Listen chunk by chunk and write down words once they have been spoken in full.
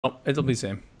Oh, it'll be the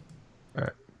same. All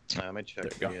right. Let me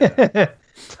check.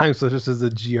 Time Switchers is a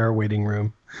GR waiting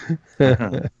room.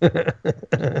 That's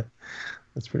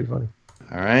pretty funny.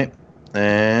 All right.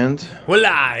 And we're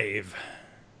live.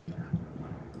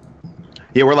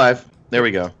 Yeah, we're live. There we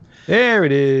go. There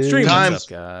it is. Stream Time, what's up,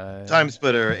 guys? Time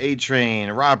Splitter, A-Train,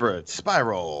 Robert,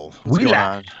 Spiral. What's We going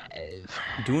live.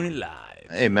 on? Doing it live.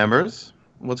 Hey, members.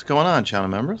 What's going on, channel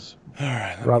members? All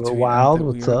right. Robert Wild,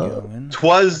 what's up?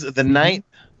 Twas the night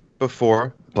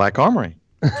before Black Armory.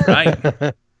 Right.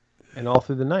 And all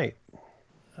through the night.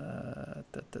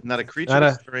 Not a creature Not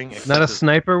was a- stirring. except Not a as-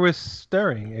 sniper was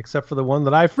stirring, except for the one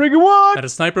that I friggin' want. Not a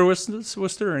sniper was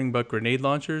stirring, but grenade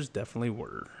launchers definitely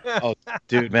were. Oh,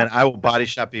 dude, man, I will body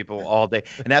shot people all day.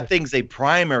 And that thing's a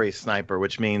primary sniper,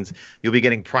 which means you'll be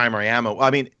getting primary ammo. I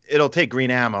mean, it'll take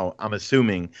green ammo, I'm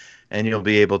assuming, and you'll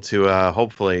be able to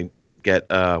hopefully get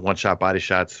one-shot body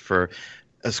shots for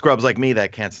scrubs like me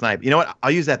that can't snipe. You know what?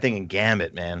 I'll use that thing in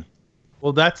Gambit, man.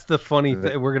 Well, that's the funny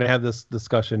thing. We're gonna have this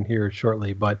discussion here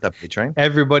shortly, but That train.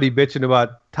 everybody bitching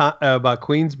about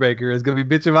Queensbreaker is gonna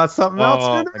be bitching about something else.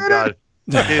 Oh in a my minute.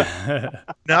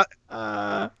 god,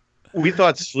 dude! We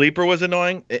thought Sleeper was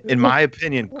annoying. In my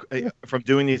opinion, from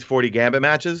doing these 40 Gambit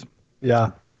matches,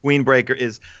 Yeah, Queenbreaker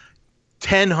is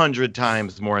 1,000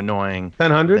 times more annoying.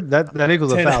 1000. That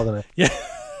equals 1,000. Yeah.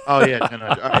 Oh yeah, 1,000.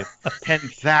 All right,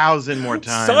 10,000 more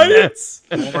times Science.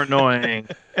 more annoying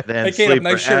than Hey, Sleeper. Caleb,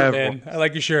 nice shirt, ever. man. I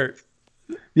like your shirt.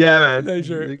 Yeah, man. Nice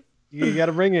shirt. You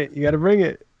gotta bring it. You gotta bring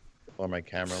it. Blow my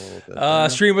camera a little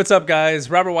bit. Stream, what's up, guys?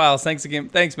 Robert Wiles, thanks again.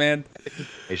 Thanks, man.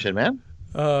 Hey, shit, man.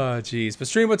 Oh, jeez. But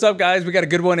stream, what's up, guys? We got a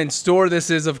good one in store. This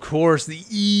is, of course, the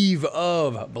eve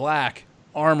of Black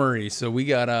Armory. So we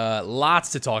got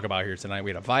lots to talk about here tonight.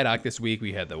 We had a Vidoc this week.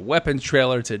 We had the weapons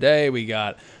trailer today. We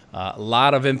got a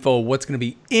lot of info what's going to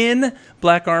be in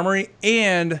Black Armory.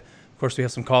 And, of course, we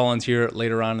have some call-ins here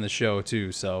later on in the show,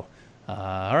 too. So,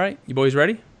 all right. You boys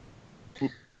ready?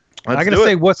 I gotta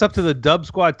say, what's up to the Dub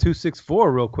Squad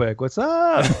 264 real quick? What's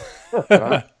up?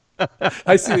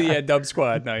 I see the Dub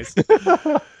Squad. Nice.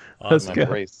 Let's my go.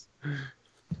 brace.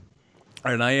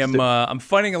 All right, I am I'm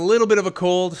fighting a little bit of a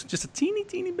cold, just a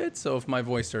teeny bit. So if my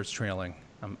voice starts trailing,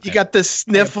 You got the I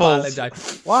sniffles.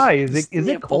 apologize. Why is it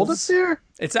cold up Sniffles. there?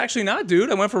 It's actually not, dude.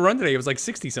 I went for a run today. It was like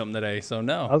 60 something today. So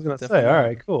no. I was gonna say, definitely all not.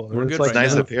 right, cool. We're It's good like right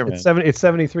Nice now. up here, man. It's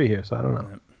 73 here, so I don't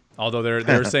know. Although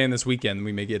they're saying this weekend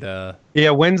we may get Yeah,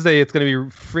 Wednesday it's gonna be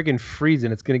freaking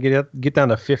freezing. It's gonna get down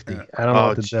to 50. I don't know Oh,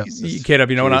 what to do. Jesus.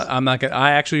 Caleb, you know what? Jeez. I'm not gonna.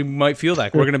 I actually might feel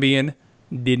that we're gonna be in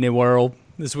Disney World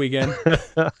this weekend.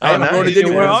 I'm going to nice.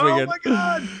 Disney World this Oh weekend. my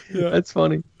god, that's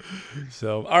funny.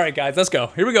 So, all right, guys, let's go.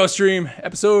 Here we go. Stream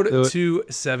episode Do it.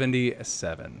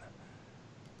 277.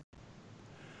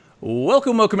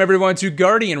 Welcome everyone to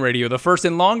Guardian Radio, the first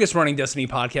and longest running Destiny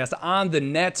podcast on the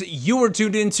net. You are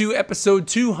tuned into episode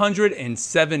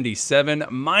 277.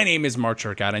 My name is Mark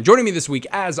Turcotte, and joining me this week,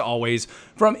 as always,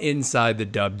 from inside the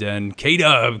Dub Den,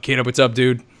 K-Dub. K-Dub, what's up,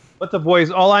 dude? What's up,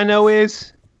 boys? All I know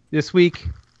is this week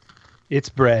it's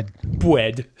bread.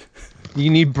 Bread. You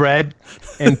need bread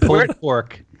and pulled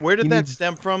pork. Where did You that need-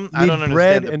 stem from? You I don't need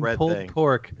bread understand the and bread pulled thing.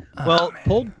 pork. Well,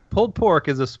 pulled pork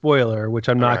is a spoiler, which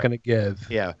I'm not Alright. going to give.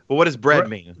 Yeah, but what does bread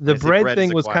mean? The Is it bread bread thing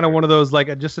is was kind of acquired? one of those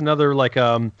like just another like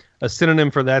a synonym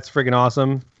for that's friggin'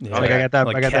 awesome. Yeah, Like I got that.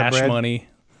 like I got that cash bread. money.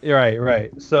 Right.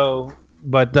 So,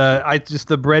 but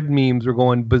the bread memes were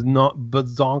going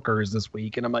bazonkers this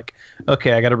week, and I'm like,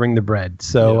 okay, I got to bring the bread.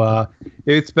 So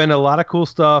it's been a lot of cool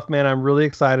stuff, man. I'm really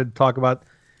excited to talk about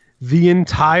the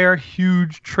entire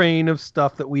huge train of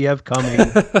stuff that we have coming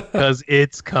because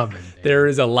it's coming. There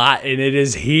is a lot, and it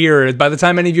is here. By the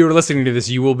time any of you are listening to this,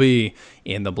 you will be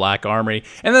in the Black Armory.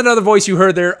 And that other voice you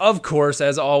heard there, of course,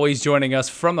 as always, joining us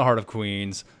from the heart of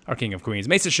Queens, our King of Queens,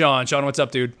 Mesa Sean. Sean, what's up,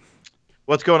 dude?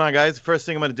 What's going on, guys? First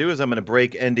thing I'm going to do is I'm going to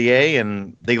break NDA,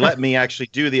 and they let me actually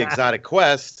do the exotic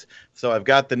quest. So I've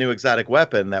got the new exotic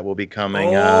weapon that will be coming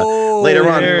later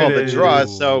on there called it the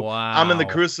Twas. is. So Wow. I'm in the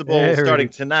Crucible There starting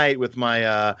it is. tonight with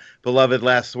my beloved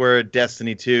Last Word,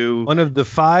 Destiny 2. One of the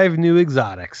 5 new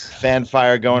exotics.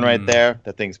 Fanfire going right there.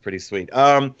 That thing's pretty sweet.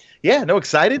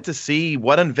 Excited to see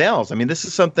what unveils. I mean, this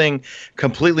is something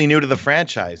completely new to the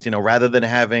franchise. You know, rather than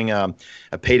having a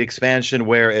paid expansion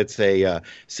where it's a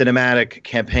cinematic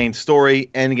campaign story,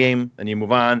 endgame, and you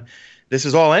move on. This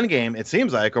is all endgame, it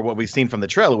seems like, or what we've seen from the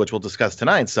trailer, which we'll discuss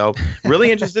tonight. So really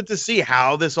interested to see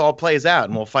how this all plays out,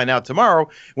 and we'll find out tomorrow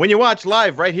when you watch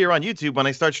live right here on YouTube when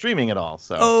I start streaming it all.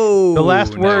 So Oh, The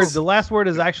last word. nice. The last word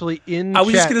is actually in. I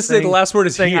was just chat gonna say the saying- last word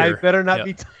is saying I here. better not Yep.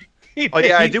 be. Oh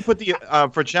yeah, I do put the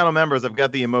for channel members. I've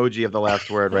got the emoji of the last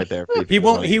word right there. He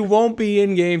won't be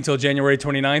in game till January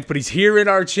 29th, but he's here in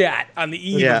our chat on the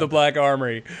eve of the Black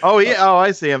Armory. Oh yeah, oh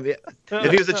I see him.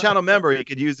 If he was a channel member, he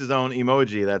could use his own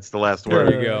emoji. That's the last word.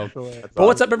 There you go. But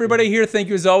what's up, everybody? Here, thank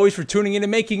you as always for tuning in and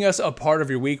making us a part of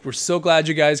your week. We're so glad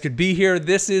you guys could be here.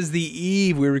 This is the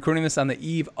eve. We're recording this on the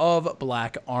eve of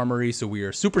Black Armory, so we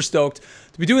are super stoked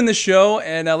to be doing this show.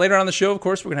 And later on the show, of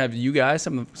course, we're gonna have you guys,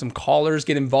 some callers,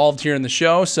 get involved here in the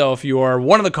show. So if you are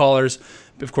one of the callers,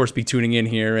 of course, be tuning in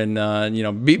here and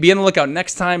be on the lookout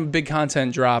next time big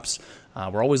content drops.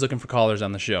 We're always looking for callers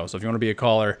on the show. So if you want to be a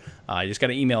caller, you just got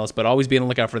to email us, but always be on the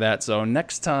lookout for that. So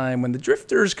next time when the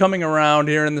Drifter's coming around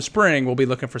here in the spring, we'll be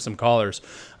looking for some callers.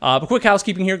 But quick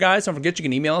housekeeping here, guys. Don't forget you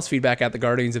can email us,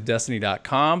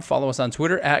 feedback@theguardiansofdestiny.com. Follow us on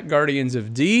Twitter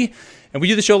 @guardiansofd. And we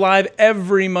do the show live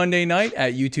every Monday night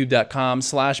at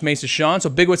youtube.com/Mesa Sean. So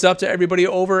big what's up to everybody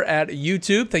over at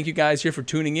YouTube. Thank you guys here for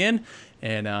tuning in.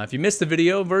 And if you missed the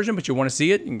video version, but you want to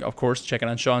see it, you can, of course, check it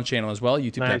on Sean's channel as well,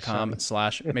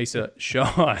 youtube.com/Mesa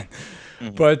Sean.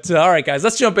 But all right, guys,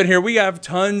 let's jump in here. We have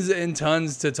tons and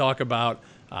tons to talk about.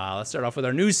 Let's start off with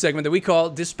our news segment that we call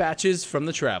Dispatches from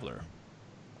the Traveler.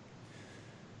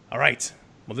 All right.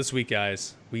 Well, this week,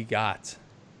 guys, we got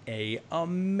a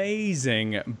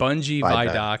amazing Bungie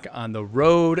Vidoc on the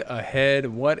road ahead.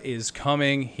 What is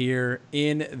coming here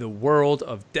in the world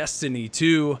of Destiny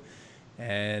 2?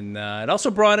 And it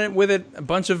also brought in with it a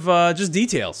bunch of just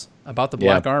details about the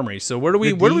Black Armory. So where do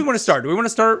we want to start? Do we want to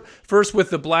start first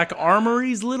with the Black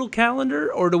Armory's little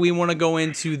calendar, or do we want to go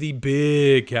into the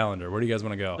big calendar? Where do you guys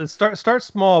want to go? Let's start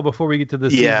small before we get to the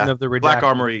season of the Redacted. Black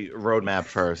Armory roadmap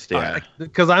first. Yeah,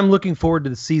 because I'm looking forward to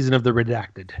the season of the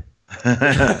Redacted.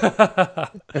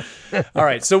 All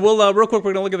right, so we'll real quick.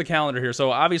 We're gonna look at the calendar here. So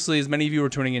obviously, as many of you are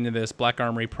tuning into this, Black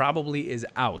Armory probably is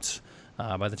out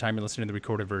by the time you're listening to the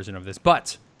recorded version of this.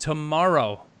 But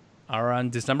tomorrow, or on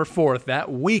December 4th,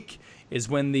 that week is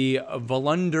when the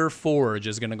Volunder Forge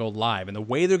is going to go live. And the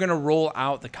way they're going to roll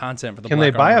out the content for the Black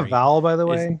Armory... Can they buy a vowel, by the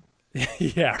way?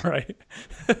 Yeah, right.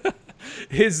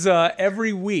 Is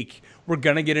every week we're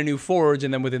going to get a new forge,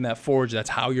 and then within that forge,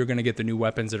 that's how you're going to get the new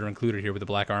weapons that are included here with the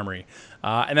Black Armory.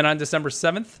 And then on December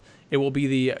 7th, it will be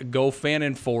the Go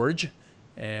Fanon Forge,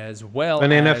 as well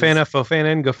Banana, Fana,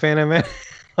 Fofana, Go Fanon,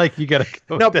 like you gotta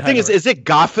go. No, the thing is it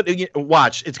Goffanon?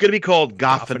 Watch, it's gonna be called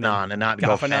Goffanon and not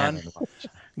Gofanon.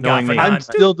 I'm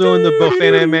still doing the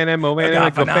Bofana, man,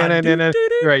 Gofana,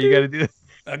 right? You gotta do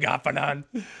a Goffanon.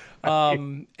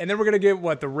 And then we're gonna get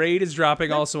what the raid is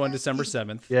dropping also on December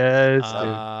 7th. Yes.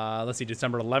 Let's see,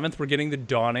 December 11th we're getting the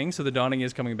Dawning, so the Dawning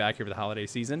is coming back here for the holiday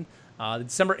season.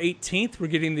 December 18th we're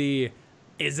getting the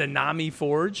Izanami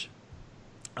Forge.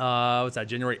 What's that?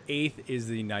 January 8th is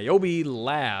the Niobe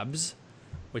Labs.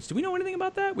 Which, do we know anything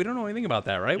about that? We don't know anything about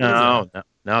that, right?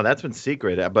 No, that's been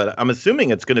secret. But I'm assuming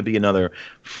it's going to be another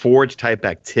Forge type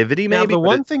activity. Maybe. Now, the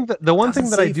one thing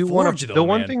that I do want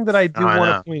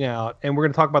to point out, and we're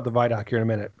going to talk about the Vidoc here in a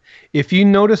minute. If you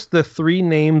notice the three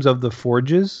names of the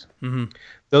Forges,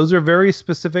 those are very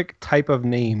specific type of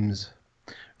names,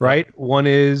 right? One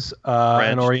is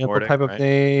French, an Oriental Nordic, type of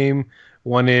name.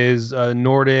 One is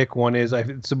Nordic, one is...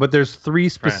 but there's three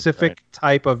specific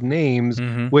type of names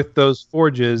with those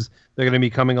forges that are going to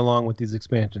be coming along with these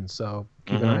expansions. So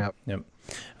keep an eye out. Yep.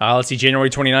 Let's see,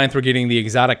 January 29th, we're getting the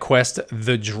Exotic Quest,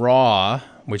 The Draw,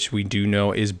 which we do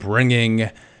know is bringing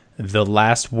the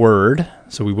last word.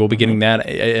 So we will be getting that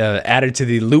added to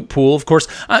the loot pool. Of course,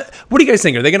 what do you guys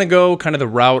think? Are they going to go kind of the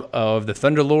route of the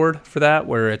Thunderlord for that,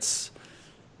 where it's...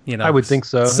 I would think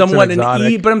so. Somewhat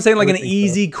but I'm saying like an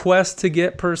easy quest to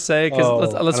get per se.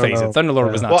 Because let's face it,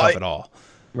 Thunderlord was not tough at all.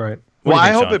 Right. Well,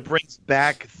 I hope it brings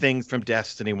back things from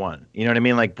Destiny 1. You know what I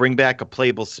mean? Like bring back a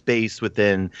playable space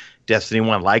within Destiny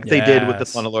 1, like they did with the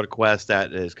Thunderlord quest.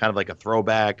 That is kind of like a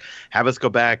throwback. Have us go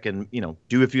back and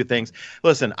do a few things.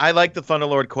 Listen, I like the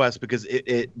Thunderlord quest because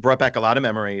it brought back a lot of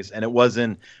memories, and it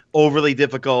wasn't overly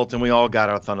difficult, and we all got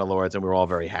our Thunderlords, and we were all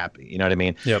very happy. You know what I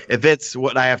mean? Yep. If it's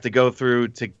what I have to go through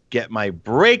to get my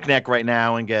Breakneck right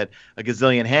now and get a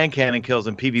gazillion hand cannon kills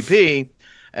in PvP,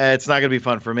 it's not going to be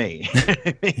fun for me.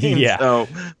 Yeah. So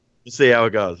we'll see how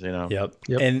it goes, Yep.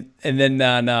 And then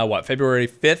on February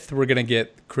 5th, we're going to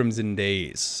get Crimson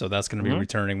Days. So that's going to be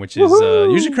returning, which is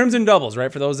usually Crimson doubles, right?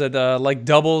 For those that like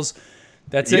doubles.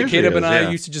 That's it. Caleb and I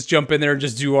used to just jump in there and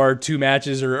just do our 2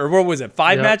 matches, or what was it?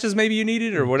 5 matches maybe you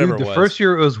needed, or whatever. Dude, the first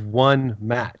year it was 1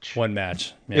 match. 1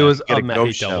 match. Yeah. It was a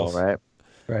match. Doubles, right?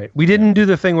 Right. We didn't do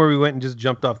the thing where we went and just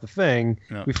jumped off the thing.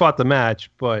 No. We fought the match,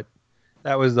 but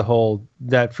that was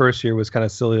that first year was kind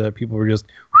of silly that people were just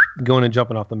going and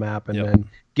jumping off the map and then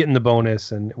getting the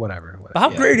bonus and whatever. But how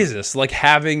great is this? Like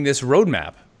having this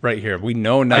roadmap right here. We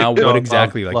know now what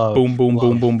exactly boom, boom, boom,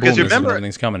 boom, boom. Because remember,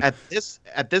 everything's coming. At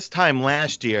this time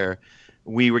last year,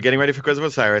 we were getting ready for Curse of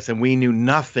Osiris, and we knew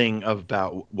nothing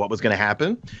about what was going to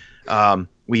happen.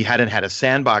 We hadn't had a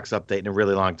sandbox update in a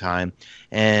really long time,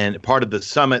 and part of the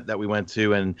summit that we went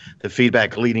to and the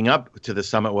feedback leading up to the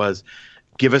summit was,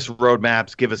 give us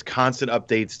roadmaps, give us constant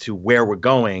updates to where we're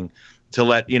going, to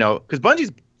let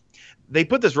because they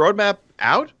put this roadmap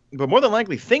out, but more than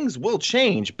likely things will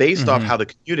change based off how the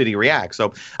community reacts.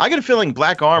 So I get a feeling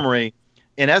Black Armory,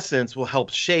 in essence, will help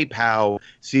shape how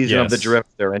Season of the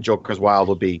Drifter and Joker's Wild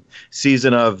will be.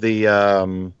 Season of the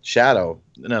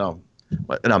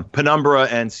Penumbra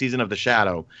and Season of the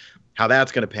Shadow, how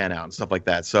that's going to pan out and stuff like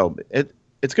that. So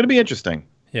it's going to be interesting.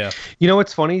 Yeah.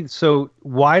 It's funny. So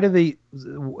why do they,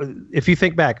 if you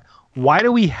think back, why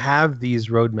do we have these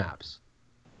roadmaps?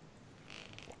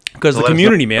 Because the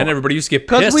community, man, everybody used to get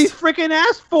pissed. Because we freaking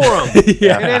asked for them.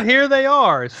 And then here they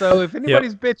are. So if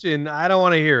anybody's bitching, I don't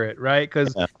want to hear it, right?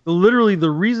 Because literally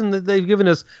the reason that they've given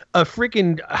us a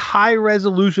freaking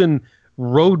high-resolution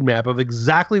roadmap of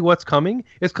exactly what's coming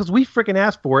is because we freaking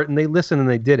asked for it, and they listened and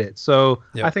they did it. So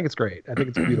I think it's great. I think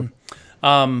it's beautiful.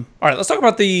 All right, let's talk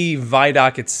about the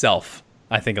Vidoc itself,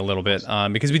 I think, a little bit,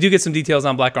 because we do get some details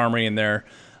on Black Armory in there.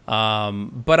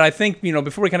 But I think,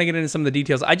 before we kind of get into some of the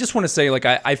details, I just want to say, like,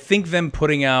 I think them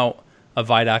putting out a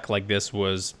Vidoc like this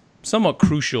was somewhat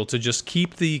crucial to just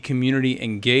keep the community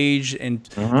engaged and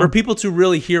for people to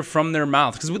really hear from their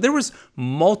mouth. Because there was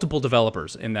multiple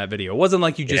developers in that video. It wasn't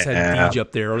like you just had Deej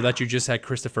up there or that you just had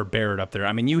Christopher Barrett up there.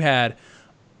 I mean, you had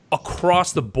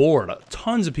across the board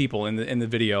tons of people in the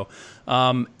video,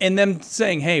 and them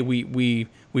saying, hey, we've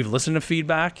listened to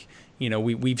feedback.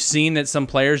 We've seen that some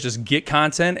players just get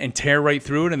content and tear right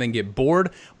through it and then get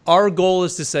bored. Our goal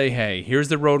is to say, hey, here's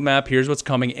the roadmap, here's what's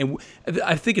coming. And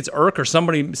I think it's PERK or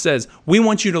somebody says, we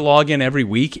want you to log in every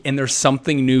week and there's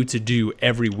something new to do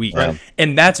every week. Right.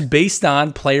 And that's based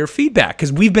on player feedback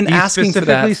because we've been asking for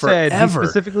that forever. He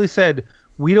specifically said,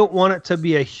 we don't want it to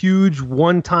be a huge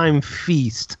one-time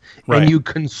feast and you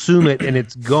consume it and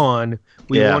it's gone.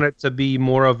 We want it to be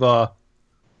more of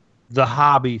the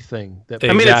hobby thing.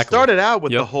 It started out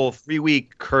with the whole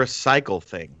 3-week curse cycle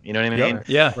thing. You know what I mean?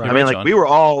 Yeah. I mean, like, we were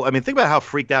all, think about how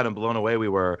freaked out and blown away we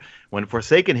were when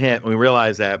Forsaken hit, and we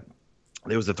realized that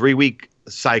there was a 3-week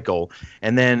cycle,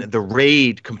 and then the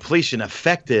raid completion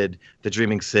affected the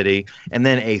Dreaming City, and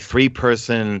then a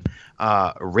 3-person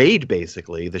raid,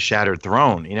 basically, the Shattered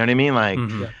Throne. You know what I mean? Like,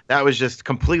 that was just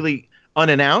completely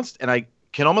unannounced, and I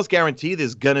can almost guarantee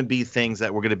there's going to be things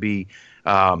that we're going to be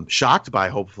shocked by,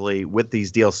 hopefully, with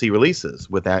these DLC releases,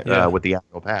 with that with the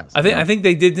actual pass. I think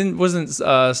they wasn't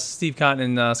Steve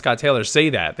Cotton and Scott Taylor say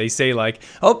that. They say, like,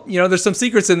 oh, there's some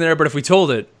secrets in there, but if we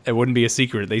told it, it wouldn't be a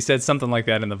secret. They said something like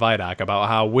that in the Vidoc about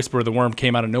how Whisper of the Worm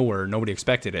came out of nowhere, nobody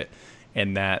expected it,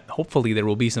 and that hopefully there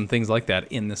will be some things like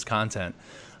that in this content.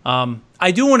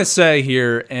 I do want to say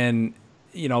here, and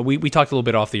we talked a little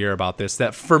bit off the air about this,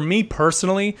 that for me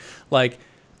personally, like,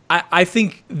 I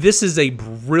think this is a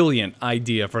brilliant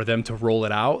idea for them to roll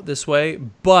it out this way,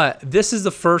 but this is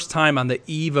the first time on the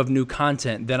eve of new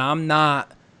content that I'm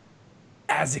not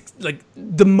as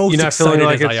the most excited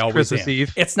as I always am.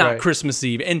 It's not Christmas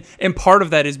Eve, and part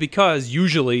of that is because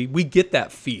usually we get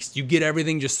that feast. You get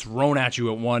everything just thrown at you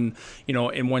at one,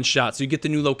 in one shot. So you get the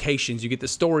new locations, you get the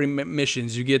story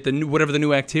missions, you get the new whatever the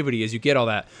new activity is, you get all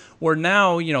that. Where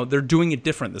now, they're doing it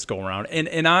different this go around,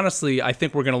 and honestly, I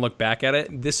think we're gonna look back at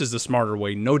it. This is the smarter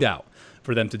way, no doubt,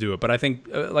 for them to do it. But I think,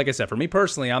 like I said, for me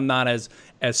personally, I'm not as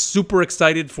super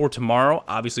excited for tomorrow.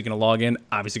 Obviously going to log in,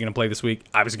 obviously going to play this week,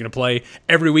 obviously going to play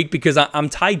every week because I'm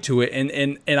tied to it,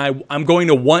 and I'm going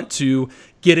to want to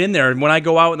get in there. And when I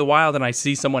go out in the wild and I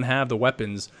see someone have the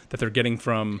weapons that they're getting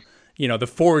from, the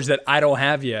forge that I don't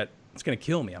have yet, it's going to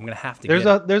kill me. I'm going to have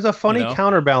to There's a funny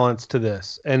counterbalance to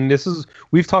this. And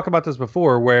we've talked about this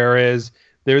before, whereas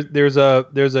there's a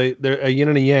yin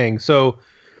and a yang. So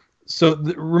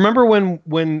remember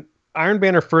when Iron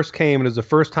Banner first came, and it was the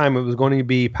first time it was going to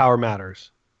be Power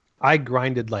Matters, I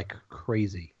grinded like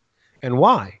crazy. And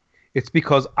why? It's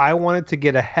because I wanted to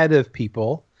get ahead of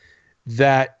people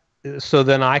so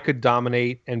then I could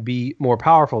dominate and be more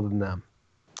powerful than them.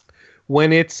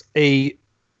 When it's a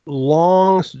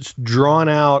long, drawn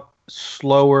out,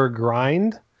 slower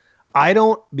grind,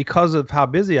 because of how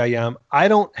busy I am, I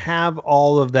don't have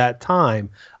all of that time.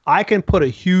 I can put a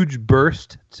huge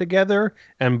burst together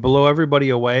and blow everybody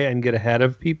away and get ahead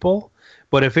of people.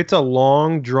 But if it's a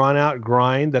long, drawn-out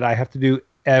grind that I have to do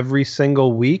every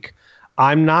single week,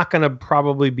 I'm not going to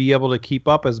probably be able to keep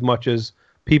up as much as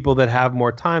people that have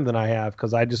more time than I have,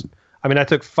 because I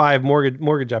took 5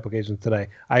 mortgage applications today.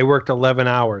 I worked 11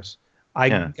 hours.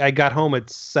 I got home at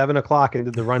 7 o'clock and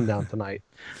did the rundown tonight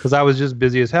because I was just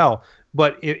busy as hell.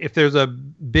 But if there's a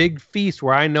big feast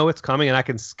where I know it's coming and I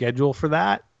can schedule for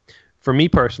that, for me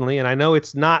personally, and I know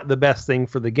it's not the best thing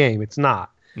for the game. It's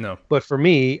not. No. But for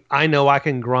me, I know I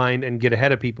can grind and get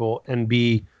ahead of people and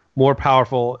be more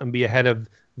powerful and be ahead of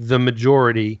the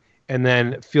majority and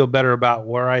then feel better about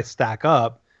where I stack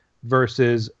up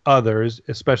versus others,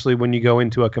 especially when you go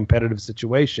into a competitive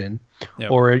situation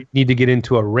or need to get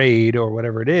into a raid or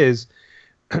whatever it is.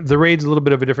 The raid's a little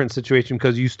bit of a different situation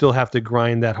because you still have to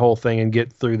grind that whole thing and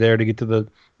get through there to get to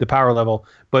the power level.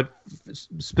 But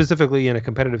specifically in a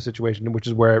competitive situation, which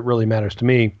is where it really matters to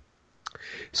me.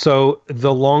 So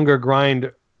the longer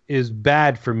grind is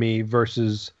bad for me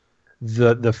versus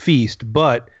the feast.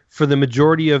 But for the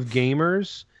majority of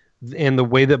gamers and the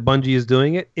way that Bungie is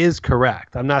doing it is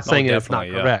correct. I'm not saying it's not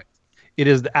correct. It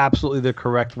is absolutely the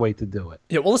correct way to do it.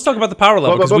 Yeah, well, let's talk about the power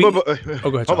level. Go ahead.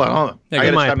 Hold on. I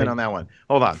got to chime in on that one.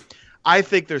 Hold on. I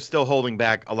think they're still holding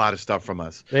back a lot of stuff from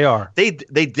us. They are. They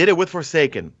did it with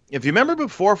Forsaken. If you remember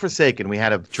before Forsaken, we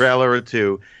had a trailer or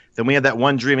two. Then we had that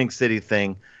one Dreaming City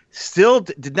thing. Still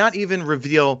did not even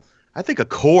reveal, I think, a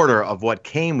quarter of what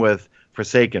came with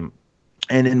Forsaken.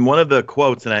 And in one of the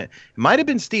quotes, and it might have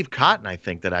been Steve Cotton, I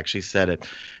think, that actually said it,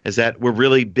 is that we're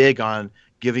really big on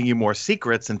giving you more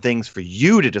secrets and things for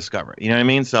you to discover. You know what I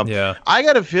mean? So I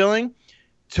got a feeling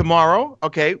tomorrow,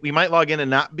 okay, we might log in and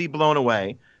not be blown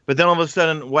away. But then all of a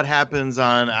sudden, what happens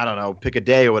on, I don't know, pick a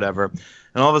day or whatever,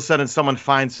 and all of a sudden someone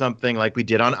finds something like we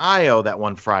did on IO that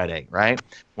one Friday, right?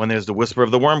 When there's the Whisper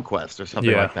of the Worm quest or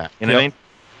something like that. You know what I mean?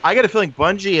 I got a feeling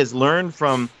Bungie has learned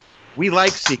from, we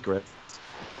like secrets.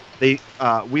 We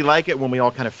like it when we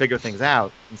all kind of figure things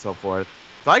out and so forth.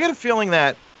 So I got a feeling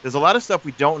that there's a lot of stuff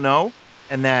we don't know,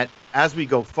 and that as we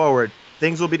go forward,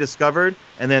 things will be discovered,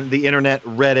 and then the internet,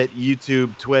 Reddit,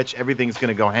 YouTube, Twitch, everything's going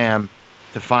to go ham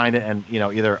to find it and,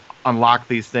 either unlock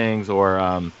these things or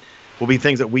will be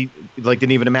things that we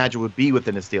didn't even imagine would be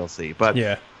within this DLC. But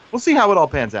we'll see how it all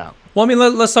pans out. Well, I mean,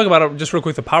 let's talk about it just real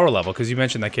quick, the power level, because you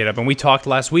mentioned that, K-Dub, and we talked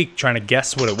last week trying to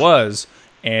guess what it was.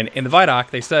 And in the Vidoc,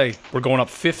 they say we're going up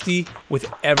 50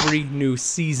 with every new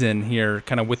season here,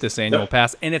 kind of with this annual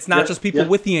pass. And it's not just people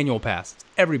with the annual pass; it's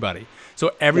everybody.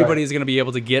 So everybody is going to be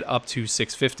able to get up to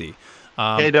 650.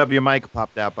 KW, your mic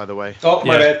popped out, by the way. Oh,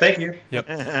 my bad. Thank you. Yep.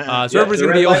 So everybody's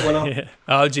going to be able.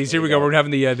 Oh, geez, here we go. We're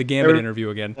having the Gambit interview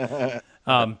again.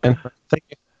 Thank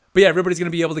you. But yeah, everybody's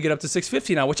going to be able to get up to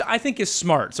 650 now, which I think is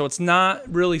smart. So it's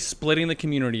not really splitting the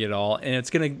community at all, and it's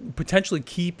going to potentially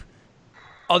keep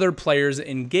other players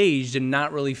engaged and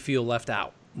not really feel left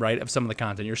out, right, of some of the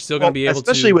content. You're still going to be able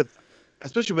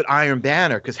especially with Iron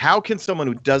Banner, because how can someone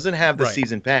who doesn't have the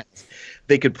season pass,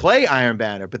 they could play Iron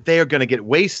Banner, but they are going to get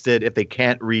wasted if they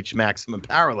can't reach maximum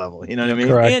power level. You know what I mean?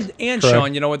 Correct. And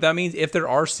Sean, you know what that means? If there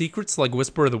are secrets like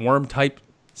Whisper of the Worm type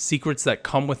secrets that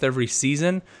come with every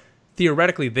season,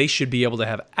 theoretically they should be able to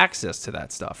have access to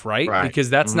that stuff, right? Because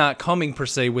that's not coming per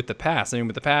se with the pass. I mean,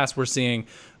 with the pass, we're seeing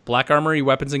Black Armory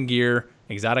weapons and gear,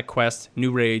 exotic quest,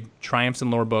 new raid, triumphs and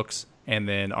lore books, and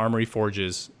then Armory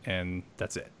forges, and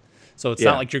that's it. So it's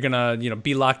not like you're gonna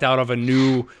be locked out of a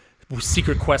new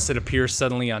secret quest that appears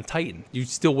suddenly on Titan. You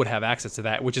still would have access to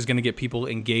that, which is going to get people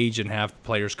engaged and have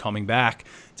players coming back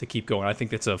to keep going. I think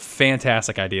that's a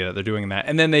fantastic idea that they're doing that.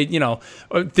 And then they,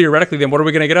 theoretically, then what are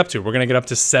we going to get up to? We're going to get up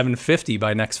to 750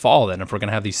 by next fall then, if we're going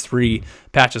to have these 3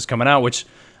 patches coming out, which,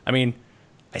 I mean,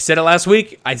 I said it last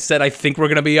week. I said I think we're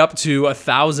going to be up to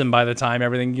 1,000 by the time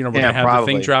everything, we're going to have the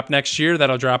thing drop next year.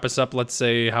 That'll drop us up, let's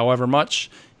say, however much.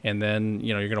 And then,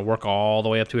 you're going to work all the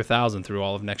way up to 1,000 through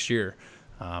all of next year.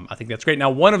 I think that's great. Now,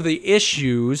 one of the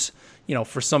issues,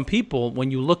 for some people,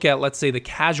 when you look at, let's say, the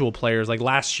casual players, like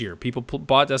last year, people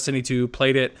bought Destiny 2,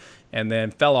 played it, and then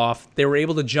fell off. They were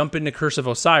able to jump into Curse of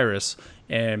Osiris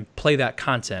and play that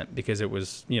content because it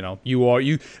was,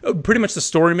 you pretty much the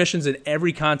story missions in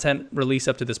every content release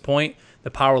up to this point, the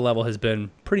power level has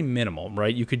been pretty minimal,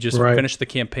 right? You could just finish the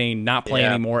campaign, not play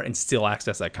anymore, and still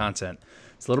access that content.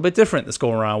 It's a little bit different this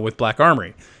go around with Black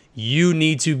Armory. You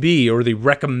need to be, or the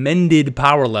recommended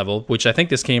power level, which I think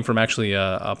this came from actually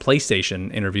a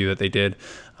PlayStation interview that they did.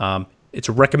 It's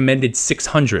a recommended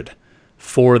 600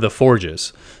 for the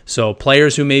Forges. So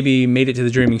players who maybe made it to the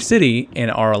Dreaming City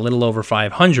and are a little over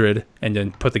 500 and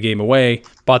then put the game away,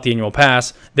 bought the annual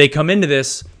pass, they come into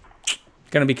this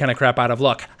going to be kind of crap out of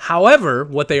luck. However,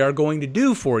 what they are going to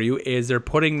do for you is they're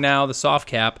putting now the soft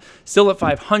cap still at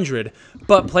 500,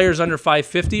 but players under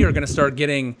 550 are going to start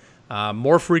getting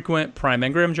more frequent prime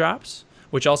engram drops,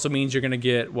 which also means you're going to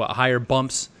get higher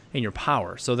bumps in your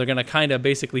power. So they're going to kind of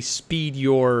basically speed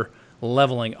your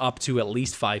leveling up to at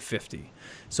least 550.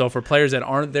 So for players that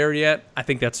aren't there yet, I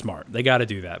think that's smart. They got to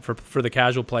do that. For the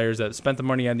casual players that spent the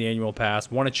money on the annual pass,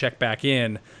 want to check back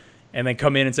in, and then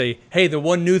come in and say, hey, the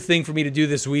one new thing for me to do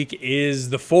this week is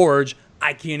the Forge.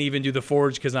 I can't even do the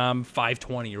Forge because I'm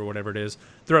 520 or whatever it is.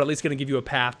 They're at least going to give you a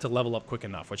path to level up quick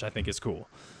enough, which I think is cool.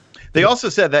 They also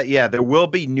said that, yeah, there will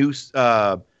be new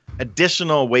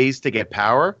additional ways to get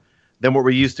power than what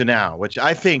we're used to now, which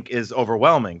I think is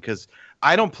overwhelming because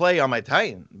I don't play on my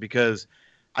Titan because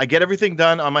I get everything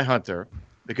done on my Hunter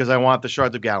because I want the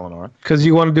Shards of Galanor. Because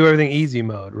you want to do everything easy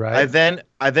mode, right?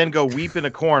 I then go weep in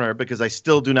a corner because I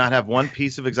still do not have one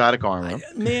piece of exotic armor.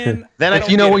 Man, then I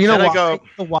you know why? I go,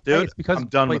 dude, it's because I'm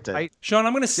done with it. Sean,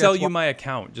 I'm going to sell you my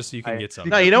account just so you can get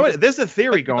something. No, you know what? There's a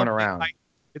theory going around.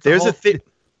 There's a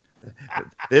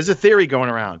theory going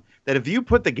around that if you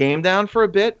put the game down for a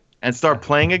bit and start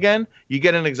playing again, you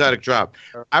get an exotic drop.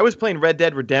 I was playing Red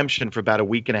Dead Redemption for about a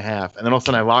week and a half, and then all of a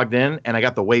sudden I logged in and I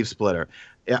got the Wave Splitter.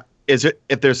 Yeah,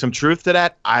 if there's some truth to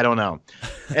that, I don't know.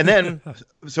 And then,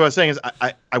 so I was saying is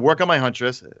I work on my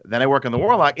Huntress, then I work on the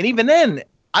Warlock, and even then,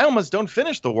 I almost don't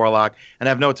finish the Warlock and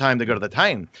have no time to go to the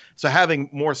Titan. So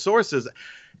having more sources,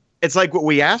 it's like what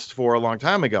we asked for a long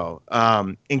time ago.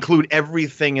 Include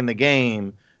everything in the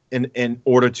game in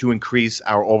order to increase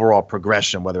our overall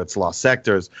progression, whether it's lost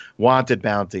sectors, wanted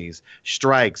bounties,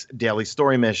 strikes, daily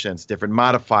story missions, different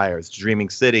modifiers, Dreaming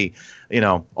City,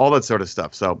 all that sort of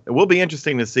stuff. So it will be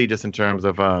interesting to see just in terms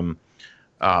of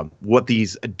what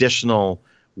these additional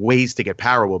ways to get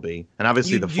power will be. And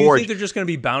obviously the Forge. Do you think they're just going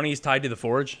to be bounties tied to the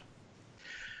Forge?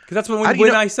 Because that's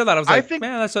when I said that, I was like,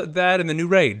 man, that's that in the new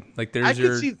raid. Like there's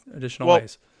your additional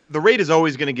ways. The raid is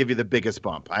always going to give you the biggest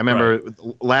bump. I remember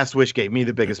Last Wish gave me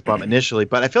the biggest bump initially,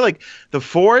 but I feel like the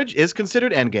Forge is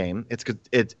considered endgame.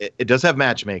 It does have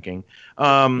matchmaking,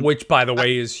 which by the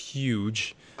way is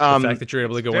huge. The fact that you're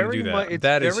able to go in and do that,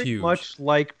 that is huge. Much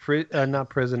like not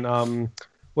prison.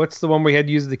 What's the one where you had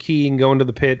to use the key and go into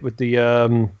the pit with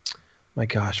the my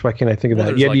gosh, why can't I think of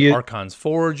that? There's like Archon's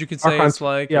Forge, you could say. It's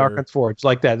like Archon's Forge,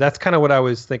 like that. That's kind of what I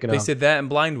was thinking of. They said that and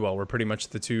Blindwell were pretty much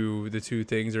the two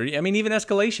things. Or I mean, even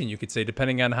Escalation, you could say,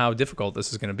 depending on how difficult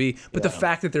this is going to be. But the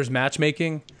fact that there's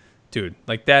matchmaking, dude,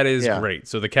 like that is great.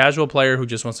 So the casual player who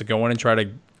just wants to go in and try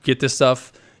to get this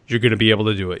stuff, you're going to be able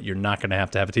to do it. You're not going to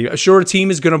have a team. Sure, a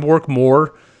team is going to work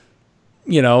more,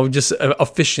 just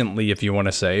efficiently, if you want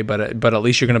to say, but at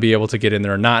least you're going to be able to get in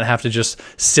there and not have to just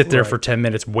sit there for 10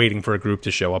 minutes waiting for a group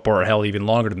to show up, or hell, even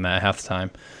longer than that half the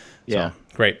time. Yeah. So,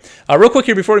 great. Real quick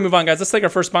here before we move on, guys, let's thank our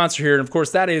first sponsor here. And, of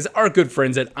course, that is our good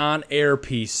friends at On Air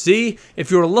PC. If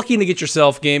you're looking to get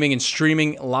yourself gaming and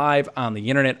streaming live on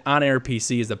the internet, On Air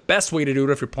PC is the best way to do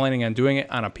it if you're planning on doing it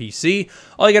on a PC.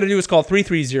 All you got to do is call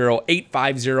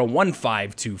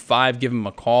 330-850-1525. Give them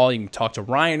a call. You can talk to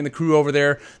Ryan and the crew over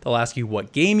there. They'll ask you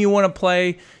what game you want to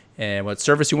play and what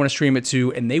service you want to stream it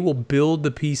to, and they will build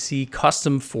the PC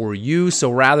custom for you.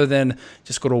 So rather than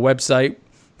just go to a website,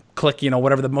 click,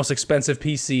 whatever the most expensive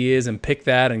PC is and pick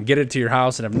that and get it to your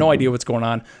house and have no idea what's going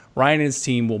on, Ryan and his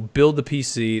team will build the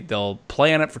PC. They'll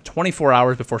play on it for 24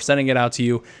 hours before sending it out to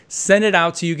you, send it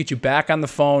out to you, get you back on the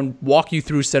phone, walk you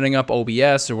through setting up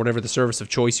OBS or whatever the service of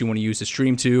choice you want to use to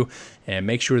stream to, and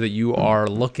make sure that you are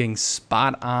looking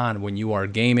spot on when you are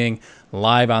gaming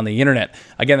live on the internet.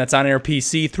 Again, that's On Air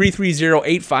PC,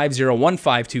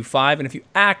 330-850-1525. And if you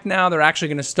act now, they're actually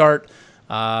going to start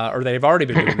or they've already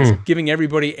been doing this, giving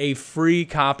everybody a free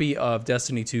copy of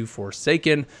Destiny 2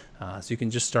 Forsaken. So you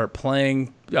can just start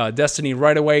playing Destiny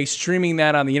right away, streaming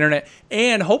that on the internet.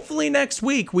 And hopefully next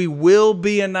week we will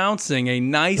be announcing a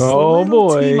nice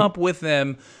little team up with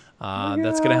them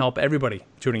that's going to help everybody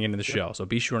tuning into the show. So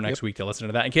be sure next week to listen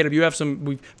to that. And Caleb, you have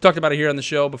we've talked about it here on the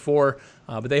show before,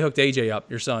 but they hooked AJ up,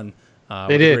 your son,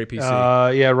 they did. A great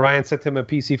PC. Ryan sent him a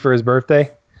PC for his birthday.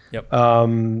 Yep.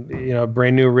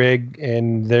 Brand new rig,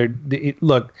 and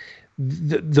look,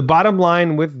 the bottom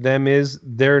line with them is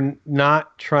they're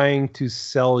not trying to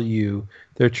sell you;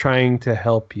 they're trying to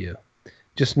help you.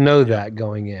 Just know that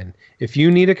going in. If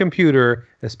you need a computer,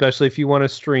 especially if you want to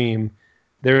stream,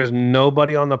 there is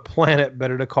nobody on the planet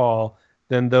better to call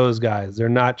than those guys. They're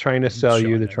not trying to sell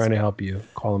you; they're trying to help you.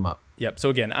 Call them up. Yep. So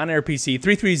again, On Air PC,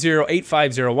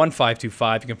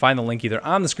 330-850-1525. You can find the link either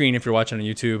on the screen if you're watching on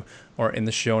YouTube or in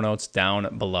the show notes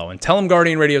down below. And tell them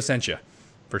Guardian Radio sent you,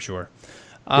 for sure.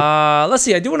 Let's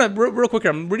see. I do want to, real quick,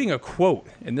 I'm reading a quote,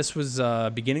 and this was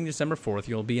beginning December 4th.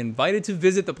 You'll be invited to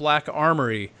visit the Black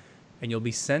Armory, and you'll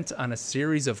be sent on a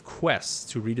series of quests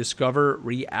to rediscover,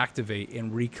 reactivate,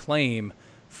 and reclaim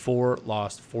 4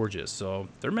 lost forges. So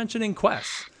they're mentioning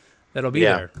quests that'll be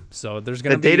there. So there's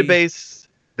going to be... The database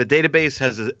the database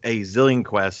has a zillion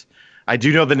quests. I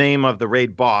do know the name of the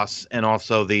raid boss and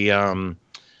also the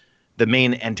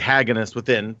main antagonist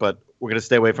within, but we're gonna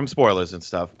stay away from spoilers and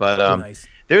stuff. But nice.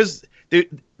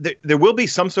 there will be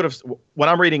some sort of, when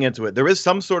I'm reading into it, there is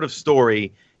some sort of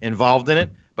story involved in it,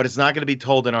 but it's not going to be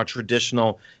told in our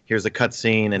traditional, here's a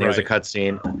cutscene and here's a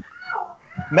cutscene.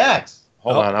 Max!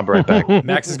 Hold on, I'll be right back.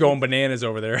 Max is going bananas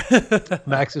over there.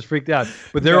 Max is freaked out.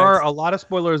 But there are a lot of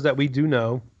spoilers that we do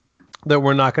know that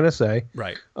we're not going to say.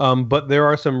 Right. But there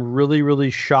are some really,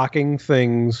 really shocking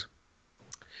things,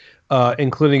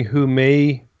 including who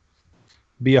may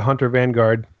be a Hunter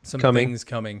Vanguard things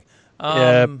coming.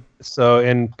 Yeah. So,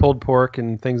 and pulled pork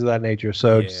and things of that nature.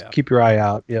 So just keep your eye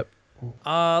out. Yep.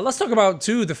 Let's talk about,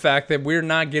 too, the fact that we're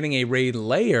not getting a raid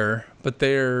layer, but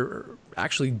they're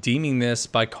actually deeming this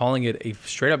by calling it a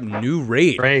straight-up new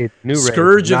raid. New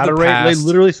Scourge raid. of the raid. Past. They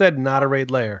literally said not a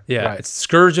raid layer. Yeah, right. It's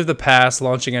Scourge of the Past,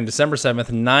 launching on December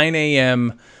 7th, 9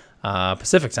 a.m.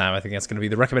 Pacific time. I think that's going to be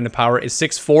the recommended power is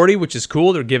 640, which is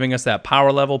cool. They're giving us that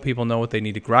power level. People know what they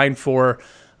need to grind for.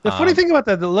 The funny thing about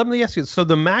that, let me ask you, so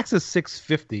the max is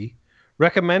 650,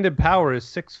 recommended power is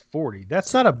 640.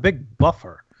 That's not a big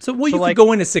buffer. So, you could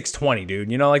go into 620,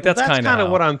 dude. You know, like that's kind of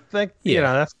what I'm thinking. Yeah. You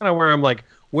know, that's kind of where I'm like,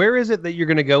 where is it that you're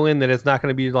going to go in that it's not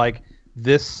going to be like,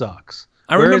 this sucks?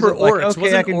 I remember Oryx.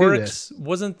 Like, okay,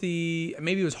 wasn't the,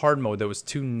 maybe it was hard mode that was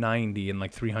 290 and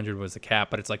like 300 was the cap,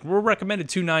 but it's like, we're recommended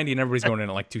 290 and everybody's going in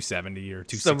at like 270 or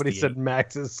 260. Somebody said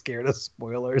Max is scared of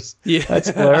spoilers. Yeah.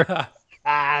 That's clear.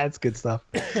 That's good stuff.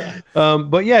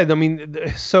 But yeah, I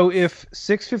mean, so if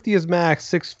 650 is max,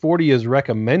 640 is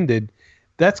recommended,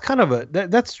 that's kind of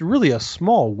that's really a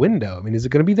small window. I mean, is it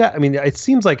going to be that? I mean, it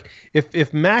seems like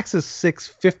if max is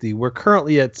 650, we're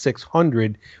currently at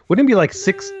 600. Wouldn't it be like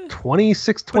 620,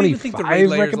 625? What do you think the raid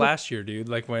layers last year, dude?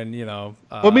 Like when, you know...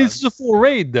 well, I mean, it's a full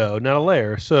raid, though, not a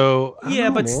layer. So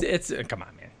yeah, but it's come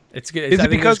on, man. It's good. I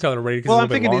think it's called a raid because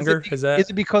it's a little bit longer. Is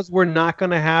it because we're not going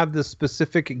to have the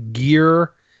specific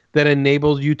gear that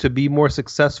enables you to be more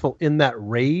successful in that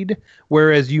raid?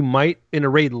 Whereas you might, in a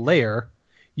raid layer,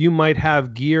 you might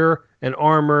have gear and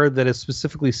armor that is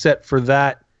specifically set for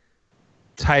that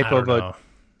type of a...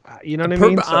 You know what I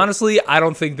mean? Honestly, I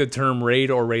don't think the term raid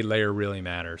or raid layer really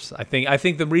matters. I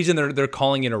think the reason they're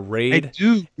calling it a raid... I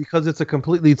do, because it's a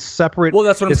completely separate... Well,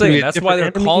 that's what I'm saying. That's why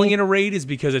they're calling it a raid, is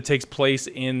because it takes place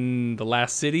in the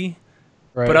last city.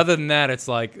 Right. But other than that, it's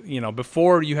like, you know,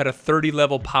 before you had a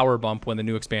 30-level power bump when the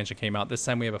new expansion came out. This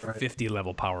time we have a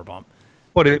 50-level power bump.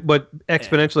 But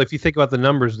exponentially, if you think about the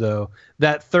numbers, though,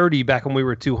 that 30 back when we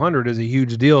were 200 is a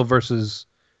huge deal versus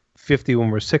 50 when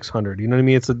we're 600. You know what I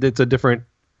mean? It's a different...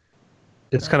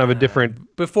 It's kind of a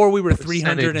different... Before we were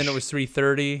 300 and it was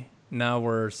 330. Now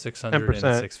we're 600 and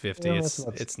 650. Yeah,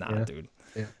 it's not, dude.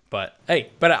 Yeah. But hey,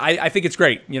 I think it's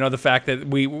great. You know, the fact that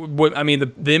I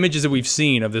mean, the images that we've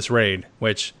seen of this raid,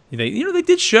 which they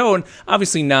did show, and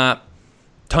obviously not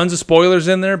tons of spoilers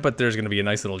in there, but there's going to be a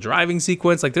nice little driving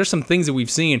sequence. Like, there's some things that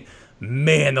we've seen.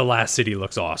 Man, the last city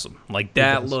looks awesome. Like,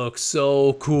 that looks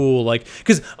so cool. Like,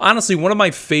 because honestly, one of my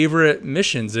favorite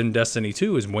missions in Destiny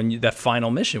 2 is that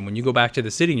final mission, when you go back to the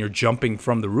city and you're jumping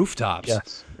from the rooftops.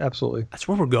 Yes, absolutely. That's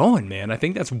where we're going, man. I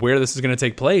think that's where this is going to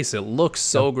take place. It looks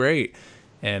so great.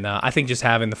 And I think just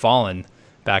having the Fallen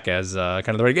back as kind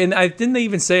of the raid. And didn't they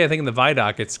even say, I think in the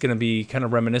Vidoc, it's going to be kind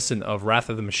of reminiscent of Wrath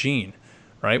of the Machine,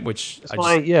 right? Which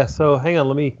yeah, so hang on.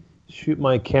 Let me shoot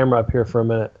my camera up here for a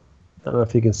minute. I don't know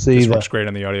if you can see that. This works great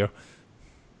on the audio.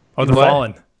 Oh, the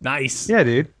Fallen. Nice. Yeah,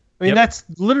 dude. I mean, that's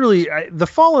literally... the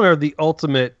Fallen are the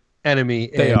ultimate enemy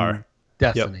in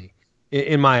Destiny,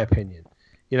 in my opinion.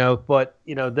 You know, but,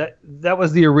 you know, that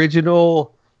was the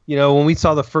original... You know, when we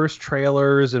saw the first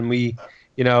trailers and we...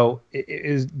 You know,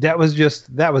 that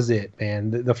was it,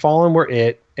 man. The Fallen were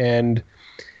it. And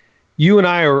you and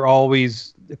I are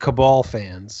always Cabal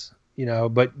fans. You know,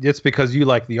 but it's because you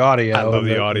like the audio. I love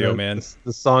the audio, man.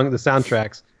 The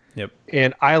soundtracks. Yep.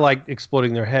 And I like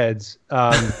exploding their heads.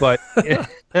 But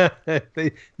the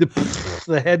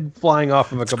head flying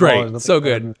off of a Cabal is so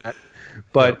good.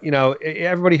 But, you know,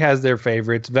 everybody has their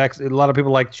favorites. Vex. A lot of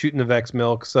people like shooting the Vex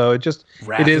milk. So it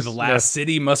is the Last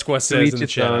City, Musquat says in the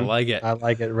chat. I like it. I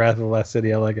like it. Wrath of the Last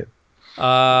City. I like it.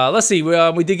 Let's see.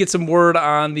 We did get some word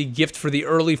on the gift for the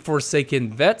early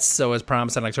Forsaken vets. So as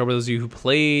promised in October, those of you who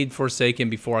played Forsaken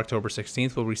before October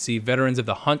 16th will receive Veterans of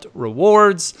the Hunt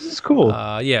rewards. This is cool.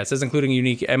 Yeah, it says including a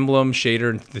unique emblem, shader,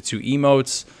 and the 2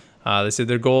 emotes. They said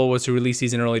their goal was to release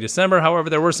these in early December. However,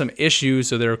 there were some issues,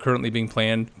 so they're currently being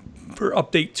planned for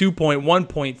update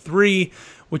 2.1.3,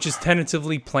 which is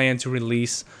tentatively planned to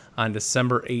release on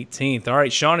December 18th. All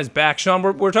right, Sean is back. Sean,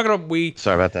 we're talking about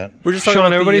Sorry about that. We're just talking Sean,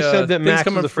 about everybody the, said that Max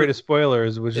coming was afraid of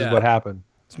spoilers, which is what happened.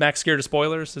 Is Max scared of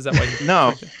spoilers? Is that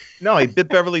why? No, he bit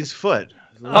Beverly's foot.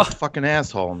 Fucking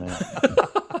asshole, man.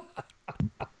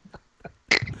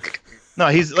 No,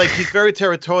 he's very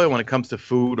territorial when it comes to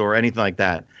food or anything like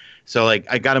that. So like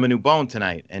I got him a new bone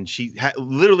tonight, and she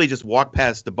literally just walked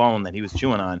past the bone that he was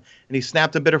chewing on, and he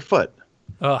snapped and bit her foot.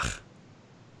 Ugh.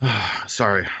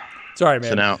 Sorry,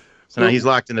 man. So now he's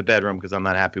locked in the bedroom because I'm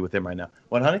not happy with him right now.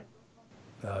 What, honey?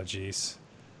 Oh, jeez.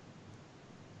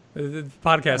 The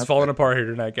podcast's falling apart here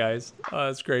tonight, guys.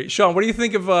 That's great. Sean, what do you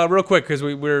think of, real quick, because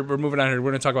we're moving on here.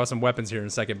 We're going to talk about some weapons here in a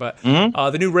second, but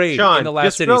the new raid Sean, in the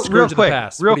last city, real Scourge of the quick,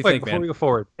 Past. Real What do you quick, think, before man? we go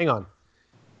forward. Hang on.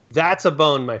 That's a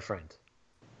bone, my friend.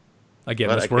 Again,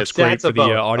 But this I works guess great for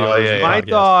the audio. Oh, yeah, yeah. My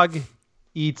dog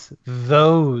eats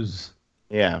those.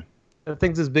 Yeah. That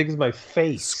thing's as big as my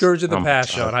face. Scourge of the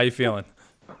Past, Sean. How you feeling?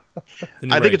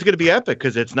 I think it's going to be epic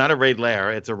because it's not a raid lair;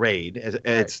 it's a raid.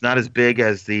 It's not as big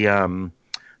as the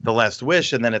Last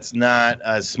Wish, and then it's not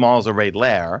as small as a raid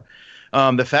lair.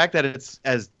 The fact that it's,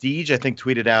 as Deej I think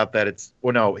tweeted out that it's,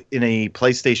 in a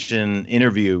PlayStation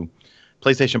interview,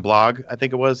 PlayStation blog, I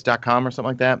think it was .com or something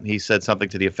like that. He said something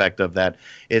to the effect of that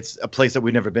it's a place that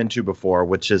we've never been to before,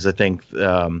 which is I think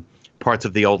parts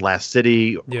of the old Last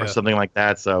City or something like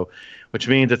that. So, which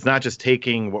means it's not just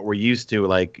taking what we're used to,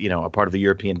 like, a part of the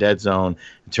European Dead Zone,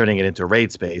 and turning it into a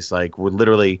raid space. Like, we're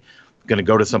literally going to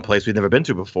go to some place we've never been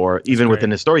to before, even within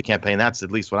the story campaign. That's at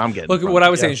least what I'm getting. Look, what I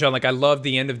was saying, Sean, like, I love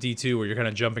the end of D2 where you're kind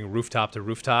of jumping rooftop to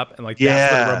rooftop, and like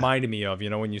that's what it reminded me of,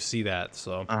 when you see that.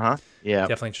 So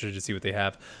definitely interested to see what they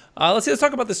have. Let's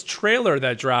talk about this trailer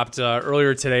that dropped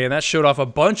earlier today, and that showed off a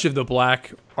bunch of the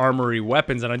Black Armory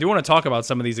weapons. And I do want to talk about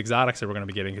some of these exotics that we're going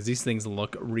to be getting, because these things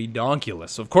look redonkulous.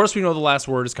 So of course we know the Last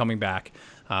Word is coming back.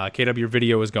 KW, your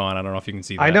video is gone. I don't know if you can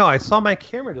see that. I know. I saw my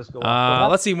camera just go off.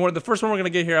 Let's see. The first one we're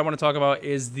going to get here I want to talk about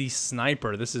is the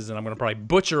Sniper. This is, and I'm going to probably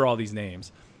butcher all these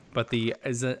names, but the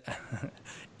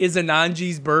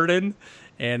Izananji's Burden.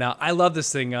 And I love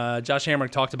this thing. Josh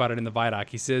Hamrick talked about it in the Vidoc.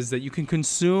 He says that you can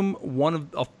consume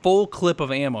a full clip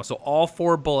of ammo, so all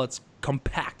 4 bullets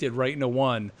compacted right into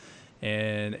one,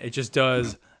 and it just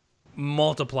does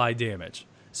multiply damage.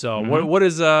 So what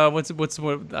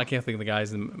I can't think of the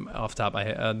guy's off the top of my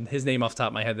head, his name off the top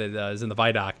of my head that is in the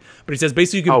Vidoc, but he says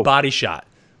basically you can body shot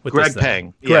with Greg this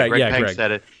thing. Peng. Yeah, Greg Peng said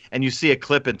it, and you see a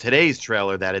clip in today's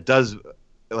trailer that it does.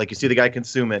 Like, you see the guy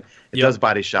consume it. It does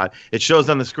body shot. It shows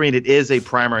on the screen it is a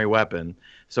primary weapon.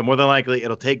 So more than likely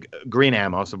it'll take green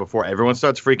ammo. So before everyone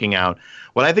starts freaking out,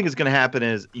 what I think is going to happen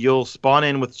is you'll spawn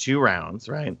in with 2 rounds,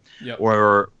 right? Yep.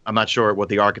 Or I'm not sure what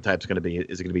the archetype is going to be.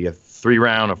 Is it going to be a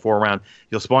 3-round, a 4-round?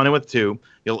 You'll spawn in with 2.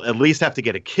 You'll at least have to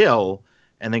get a kill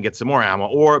and then get some more ammo.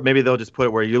 Or maybe they'll just put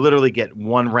it where you literally get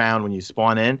 1 round when you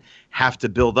spawn in, have to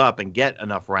build up and get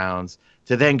enough rounds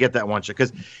to then get that one shot.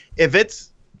 Because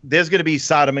there's going to be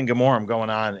Sodom and Gomorrah going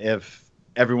on if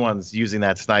everyone's using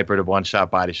that sniper to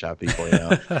one-shot body shot people,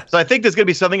 So I think there's going to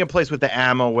be something in place with the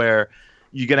ammo where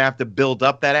you're going to have to build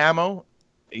up that ammo,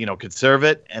 conserve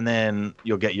it, and then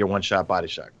you'll get your one-shot body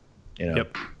shot.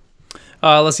 Yep.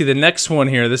 Let's see the next one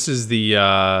here. This is the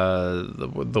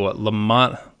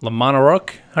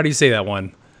Lamonarok. How do you say that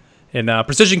one? And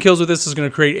precision kills with this is going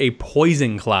to create a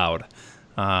poison cloud.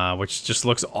 Which just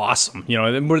looks awesome.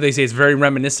 Where they say it's very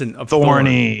reminiscent of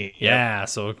Thorny. Thorn. Yeah,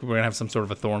 so we're going to have some sort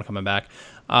of a Thorn coming back.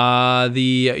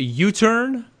 The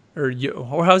U-turn, or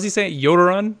how does he say it?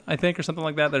 Yoderun, I think, or something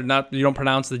like that. You don't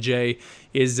pronounce the J,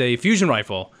 is a fusion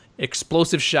rifle.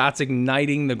 Explosive shots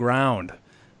igniting the ground,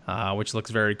 which looks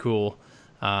very cool.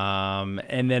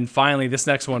 And then finally, this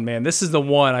next one, man, this is the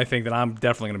one I think that I'm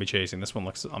definitely going to be chasing. This one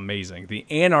looks amazing. The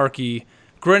Anarchy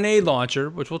grenade launcher,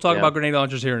 which we'll talk about grenade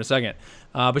launchers here in a second.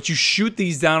 But you shoot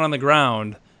these down on the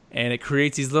ground, and it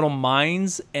creates these little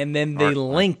mines, and then they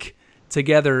link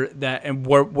together and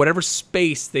whatever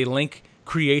space they link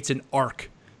creates an arc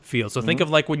field. So think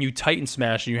of like when you Titan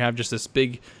smash and you have just this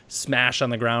big smash on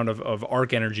the ground of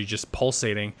arc energy just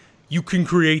pulsating. You can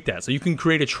create that. So you can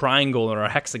create a triangle or a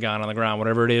hexagon on the ground,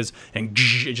 whatever it is, and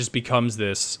it just becomes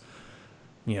this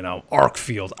arc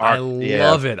field. I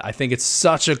love it. I think it's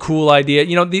such a cool idea.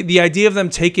 The idea of them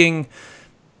taking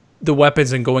the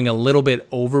weapons and going a little bit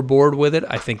overboard with it,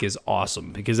 I think is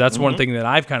awesome, because that's one thing that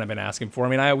I've kind of been asking for. I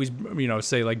mean, I always,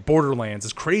 say like Borderlands,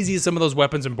 as crazy as some of those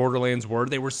weapons in Borderlands were,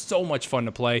 they were so much fun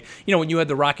to play. When you had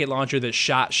the rocket launcher that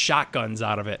shot shotguns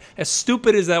out of it, as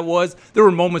stupid as that was, there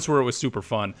were moments where it was super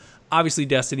fun. Obviously,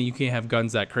 Destiny, you can't have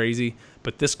guns that crazy,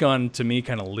 but this gun to me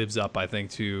kind of lives up, I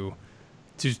think, to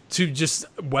just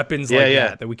weapons like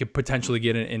that we could potentially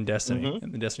get in Destiny,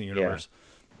 in the Destiny universe.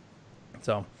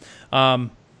 So,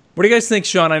 what do you guys think,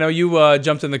 Sean? I know you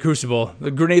jumped in the Crucible.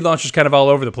 The grenade launcher's kind of all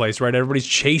over the place, right? Everybody's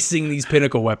chasing these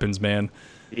Pinnacle weapons, man.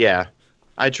 Yeah.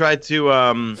 I tried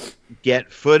to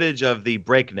get footage of the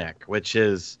Breakneck, which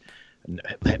is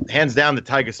hands down the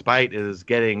Tiger Spite is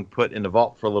getting put in the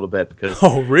vault for a little bit because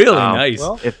oh, really? Nice.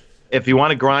 Well, if you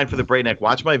want to grind for the Breakneck,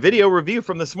 watch my video review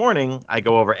from this morning. I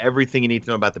go over everything you need to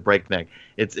know about the Breakneck.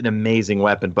 It's an amazing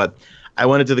weapon, but I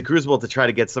went into the Crucible to try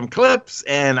to get some clips,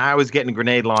 and I was getting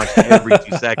grenade launched every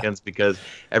 2 seconds because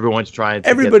everyone's trying to.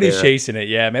 Everybody's chasing it,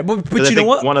 yeah, man. But you know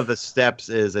what? One of the steps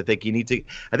is I think you need to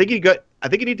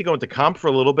go into comp for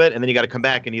a little bit, and then you got to come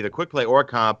back and either quick play or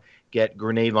comp get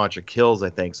grenade launcher kills. I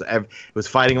think so. It was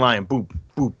fighting line, boop,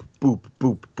 boop, boop,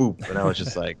 boop, boop, and I was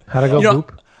just like, how'd I go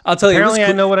boop? I'll tell you. Apparently,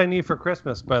 I know what I need for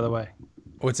Christmas. By the way,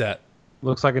 what's that?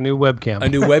 Looks like a new webcam. A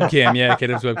new webcam, yeah.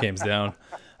 Caleb's webcam's down.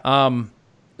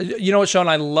 You know what, Sean?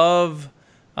 I love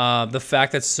the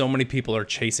fact that so many people are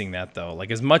chasing that, though.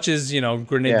 Like, as much as, the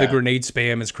grenade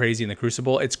spam is crazy in the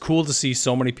Crucible, it's cool to see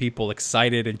so many people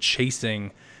excited and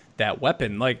chasing that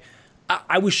weapon. Like,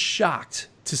 I was shocked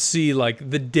to see,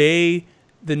 like, the day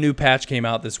the new patch came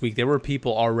out this week, there were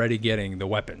people already getting the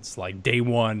weapons. Like, day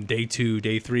 1, day 2,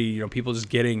 day 3, people just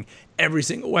getting every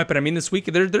single weapon. I mean, this week,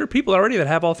 there are people already that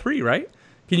have all 3, right?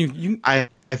 Can you I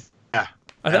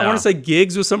want to say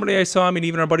Gigs was somebody I saw. I mean,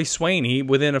 even our buddy Swain,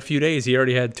 within a few days, he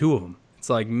already had 2 of them. It's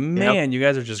like, man, you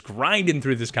guys are just grinding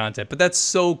through this content. But that's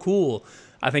so cool,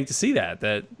 I think, to see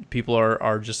that people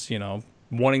are just,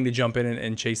 wanting to jump in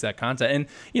and chase that content.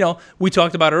 And, we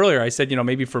talked about earlier, I said,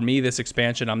 maybe for me, this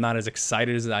expansion, I'm not as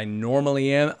excited as I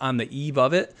normally am on the eve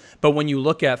of it. But when you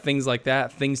look at things like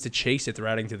that, things to chase it they're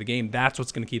adding to the game, that's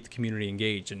what's going to keep the community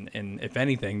engaged. And if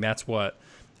anything, that's what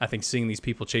I think seeing these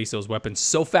people chase those weapons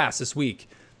so fast this week,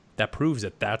 that proves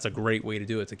that that's a great way to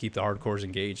do it, to keep the hardcores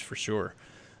engaged for sure.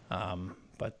 All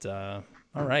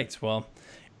right. Well,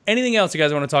 anything else you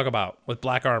guys want to talk about with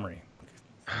Black Armory?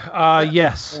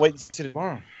 Yes. Wait till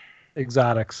tomorrow.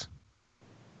 Exotics.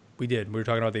 We did. We were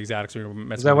talking about the exotics.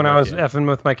 Is that when I was effing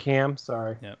with my cam?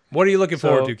 Sorry. Yeah. What are you looking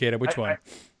forward to, Kata? Which one?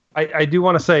 I do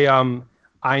want to say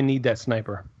I need that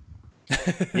sniper.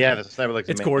 Yeah, the sniper looks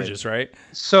amazing. It's gorgeous, right?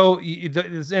 So,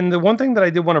 and the one thing that I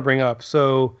did want to bring up,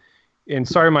 and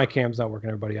sorry my cam's not working,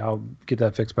 everybody. I'll get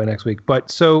that fixed by next week.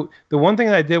 But so the one thing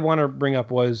that I did want to bring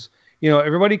up was,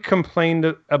 everybody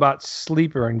complained about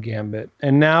Sleeper and Gambit,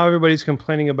 and now everybody's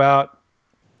complaining about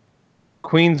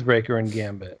Queensbreaker and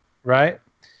Gambit, right?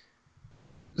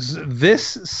 This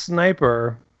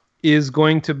sniper is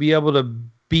going to be able to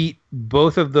beat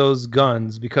both of those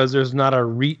guns because there's not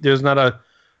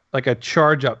a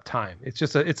charge up time. It's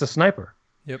a sniper.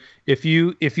 Yep. If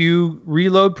you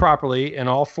reload properly and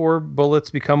all 4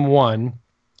 bullets become 1,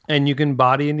 and you can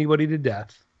body anybody to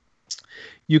death,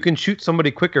 you can shoot somebody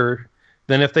quicker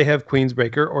than if they have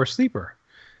Queensbreaker or Sleeper.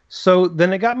 So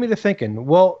then it got me to thinking,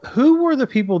 well, who were the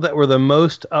people that were the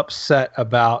most upset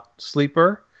about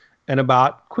Sleeper and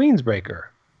about Queensbreaker?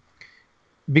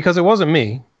 Because it wasn't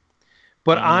me,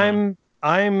 but I'm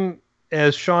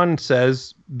as Sean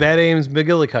says, Bad Aim's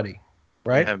McGillicuddy.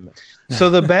 Right? So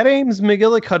the Bad Aim's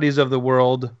McGillicuddies of the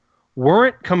world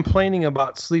weren't complaining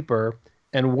about Sleeper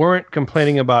and weren't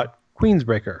complaining about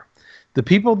Queensbreaker. The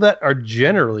people that are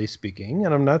generally speaking,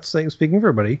 and I'm not speaking for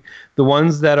everybody, the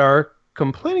ones that are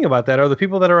complaining about that are the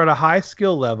people that are at a high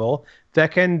skill level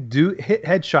that can hit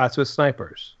headshots with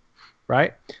snipers.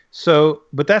 Right? So,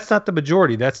 but that's not the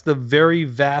majority. That's the very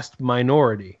vast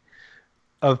minority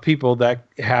of people that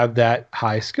have that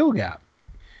high skill gap.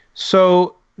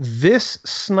 So this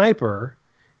sniper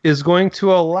is going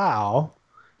to allow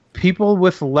people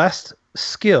with less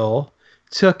skill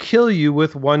to kill you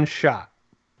with 1 shot.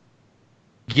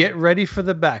 Get ready for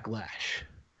the backlash,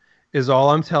 is all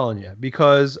I'm telling you,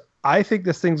 because I think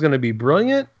this thing's going to be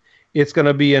brilliant. It's going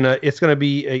to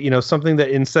be something that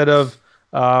instead of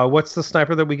what's the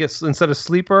sniper that we get instead of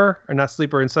Sleeper, or not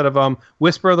Sleeper, instead of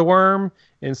Whisper of the Worm,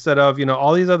 instead of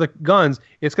all these other guns,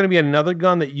 it's going to be another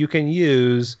gun that you can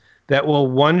use that will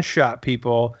 1-shot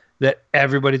people that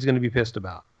everybody's going to be pissed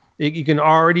about. You can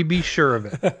already be sure of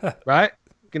it, right?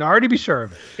 You can already be sure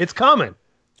of it. It's coming.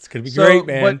 It's going to be great,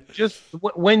 man. But just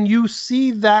when you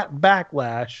see that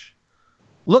backlash,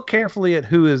 look carefully at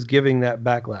who is giving that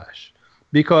backlash.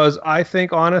 Because I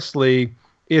think, honestly,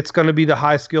 it's going to be the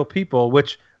high-skill people,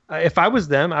 which if I was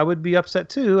them, I would be upset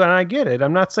too, and I get it.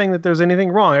 I'm not saying that there's anything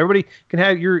wrong. Everybody can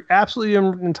have, you're absolutely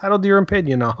entitled to your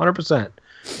opinion, 100%.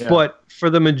 Yeah. But for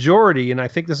the majority, and I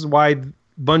think this is why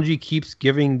Bungie keeps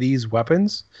giving these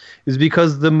weapons, is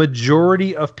because the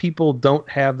majority of people don't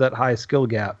have that high skill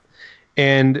gap,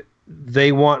 and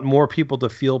they want more people to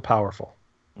feel powerful.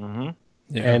 Mm-hmm.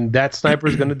 and that sniper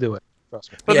is going to do it.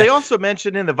 Trust me. But they also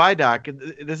mentioned in the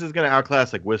Vidoc, this is going to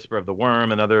outclass like Whisper of the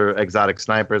Worm and other exotic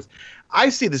snipers. I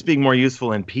see this being more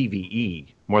useful in PvE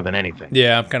more than anything.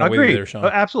 Yeah, I'm kind of with you there, Sean.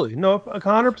 Absolutely, no,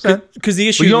 100%. Because the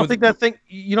issue, you don't think that's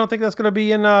going to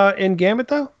be in Gambit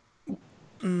though?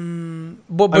 But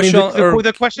I mean,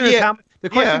 the question is how. The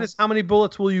question is how many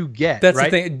bullets will you get? That's right?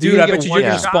 the thing, dude. I bet you're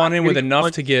going to spawn in with enough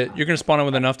to get. You're going to spawn in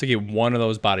with enough to get one of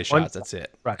those body shots. That's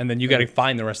it. Right. And then you got to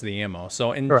find the rest of the ammo.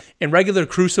 So in regular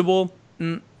Crucible,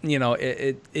 you know,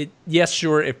 yes,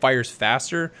 sure, it fires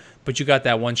faster, but you got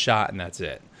that one shot and that's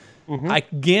it.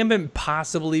 Gambit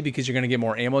possibly because you're going to get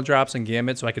more ammo drops in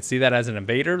Gambit, so I could see that as an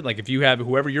invader. Like if you have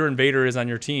whoever your invader is on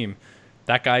your team,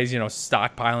 that guy's, you know,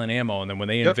 stockpiling ammo, and then when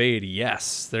they invade,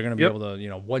 yes, they're going to be able to, you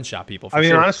know, one-shot people. For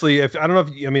sure. Honestly, if I don't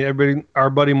know if everybody,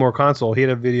 our buddy More Console, he had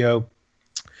a video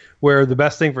where the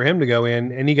best thing for him to go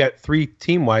in, and he got 3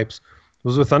 team wipes,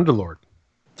 was with Thunderlord.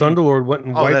 Thunderlord went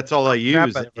and wiped. That's all I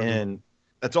use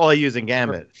that's all I use in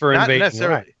Gambit for not invading.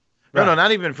 Necessarily. Right. No,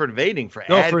 not even for invading. For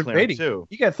invading too.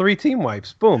 You got 3 team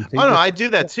wipes. Boom. Oh no, I do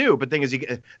that too. But thing is,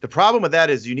 the problem with that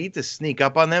is you need to sneak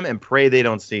up on them and pray they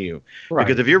don't see you. Right.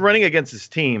 Because if you're running against this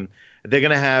team, they're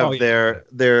gonna have their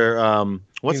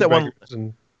what's that one?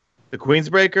 The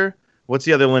Queensbreaker. What's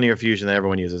the other linear fusion that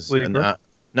everyone uses? No.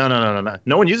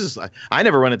 No one uses. I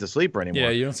never run into Sleeper anymore. Yeah,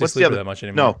 you don't see Sleeper that much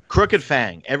anymore. No, Crooked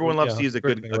Fang. Everyone loves to use a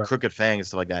Crooked Fang and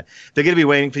stuff like that. They're going to be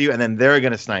waiting for you, and then they're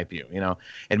going to snipe you. You know,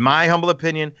 in my humble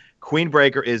opinion,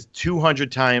 Queenbreaker is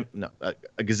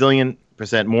a gazillion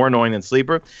 % more annoying than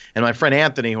Sleeper. And my friend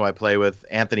Anthony, who I play with,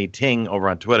 Anthony Ting over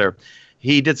on Twitter,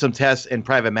 he did some tests in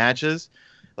private matches.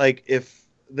 Like if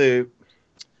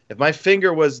my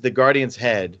finger was the Guardian's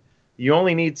head, you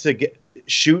only need to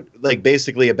shoot like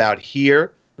basically about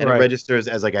here. And it registers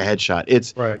as like a headshot.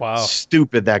 It's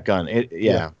stupid, that gun. Yeah, it's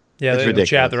ridiculous. In the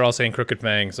chat, they're all saying Crooked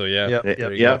Fang, so yeah.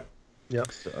 Yep.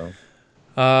 So.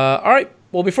 All right.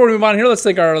 Well, before we move on here, let's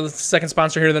thank our second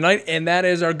sponsor here of the night, and that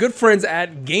is our good friends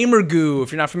at GamerGoo.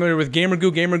 If you're not familiar with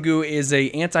GamerGoo, GamerGoo is a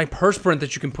antiperspirant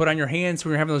that you can put on your hands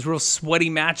when you're having those real sweaty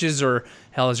matches, or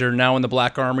hell, as you're now in the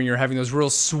Black Armory, you're having those real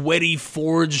sweaty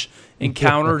Forge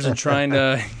encounters and trying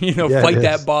to, fight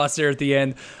that boss there at the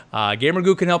end.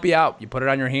 GamerGoo can help you out. You put it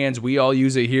on your hands. We all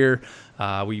use it here.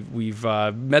 We've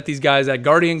met these guys at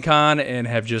Guardian Con and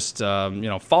have just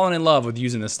fallen in love with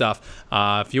using this stuff.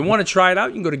 If you want to try it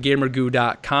out, you can go to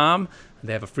gamergoo.com.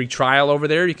 They have a free trial over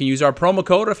there. You can use our promo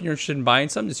code if you're interested in buying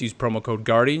some. Just use promo code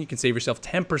Guardian. You can save yourself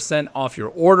 10% off your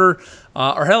order.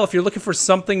 Or hell, if you're looking for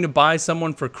something to buy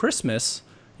someone for Christmas,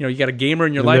 you got a gamer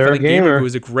in your life. I think GamerGoo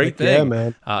is a great thing. Yeah,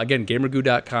 man. Again,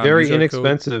 gamergoo.com. Very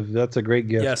inexpensive. That's a great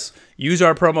gift. Yes. Use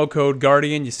our promo code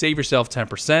Guardian. You save yourself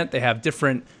 10%. They have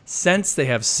different scents. They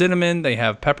have cinnamon. They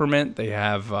have peppermint. They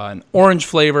have an orange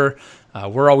flavor.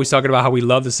 We're always talking about how we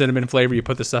love the cinnamon flavor. You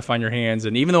put the stuff on your hands,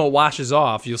 and even though it washes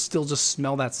off, you'll still just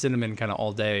smell that cinnamon kind of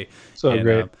all day. So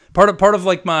great. Part of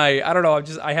like my, I don't know,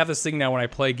 I have this thing now when I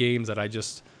play games that I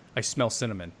smell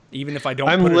cinnamon, even if I don't.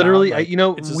 I'm put literally, it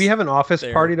on, like, we have an office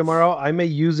party tomorrow. I may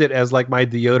use it as like my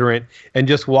deodorant and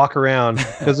just walk around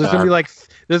because there's gonna be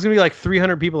like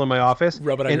 300 people in my office,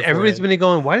 and everybody's gonna be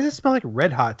going, "Why does it smell like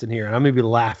Red Hots in here?" And I'm gonna be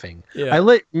laughing. Yeah.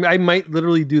 I might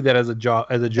literally do that as a joke.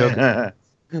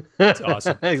 That's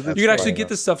awesome. You can actually get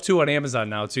this stuff too on Amazon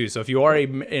now too. So if you are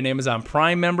an Amazon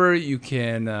Prime member, you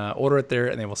can order it there,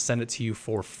 and they will send it to you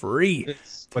for free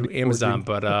through Amazon.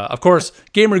 But of course,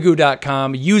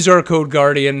 gamergoo.com. Use our code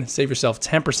Guardian. Save yourself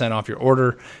 10% off your order.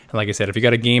 And like I said, if you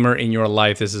got a gamer in your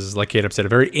life, this is, like Caleb said, a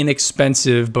very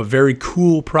inexpensive but very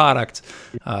cool product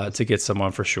to get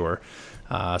someone for sure.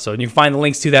 So you can find the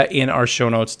links to that in our show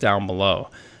notes down below.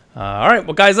 All right,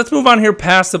 well, guys, let's move on here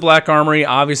past the Black Armory.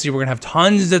 Obviously, we're going to have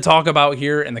tons to talk about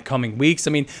here in the coming weeks.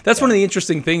 I mean, that's one of the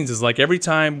interesting things is, like, every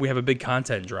time we have a big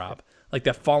content drop, like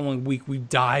that following week, we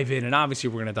dive in, and obviously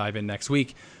we're going to dive in next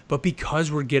week. But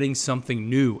because we're getting something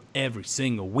new every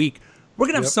single week, we're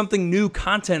going to have something new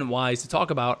content-wise to talk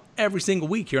about every single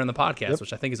week here on the podcast,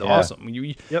 which I think is awesome.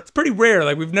 It's pretty rare.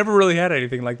 Like, we've never really had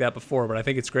anything like that before, but I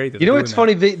think it's great. That it's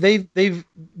funny.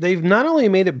 They've not only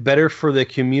made it better for the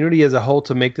community as a whole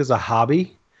to make this a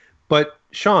hobby, but,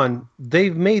 Sean,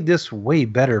 they've made this way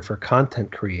better for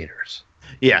content creators.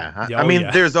 Yeah, I mean,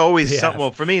 there's always something.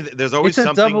 Well, for me, there's always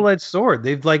something. It's a double-edged sword.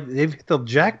 They've hit the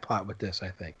jackpot with this, I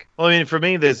think. Well, I mean, for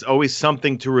me, there's always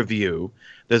something to review.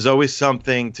 There's always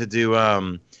something to do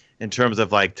in terms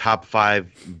of like top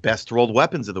 5 best rolled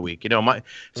weapons of the week. Some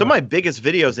of my biggest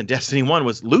videos in Destiny 1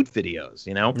 was loot videos.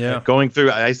 Going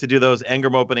through. I used to do those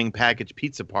Engram opening package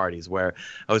pizza parties where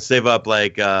I would save up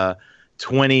like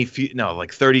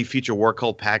like 30 future war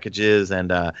cult packages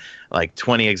and like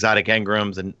 20 exotic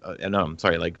engrams and no, I'm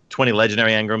sorry, like 20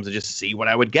 legendary engrams and just see what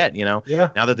I would get, Yeah.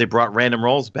 Now that they brought random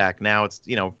rolls back, now it's,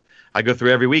 I go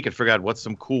through every week and figure out what's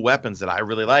some cool weapons that I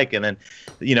really like. And then,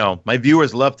 my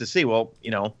viewers love to see, well,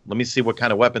 let me see what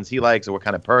kind of weapons he likes or what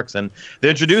kind of perks. And they're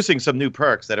introducing some new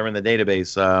perks that are in the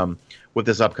database with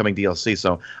this upcoming DLC.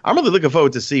 So I'm really looking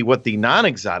forward to see what the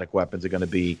non-exotic weapons are going to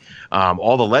be.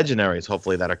 All the legendaries,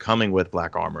 hopefully, that are coming with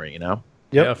Black Armory, Yep.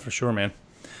 Yeah, for sure, man.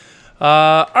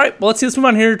 All right, well, let's move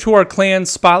on here to our clan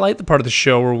spotlight, the part of the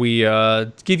show where we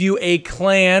give you a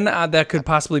clan that could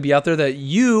possibly be out there that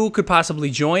you could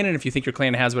possibly join. And if you think your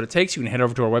clan has what it takes, you can head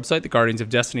over to our website,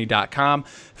 theguardiansofdestiny.com,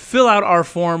 fill out our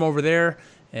form over there,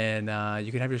 and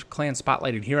you can have your clan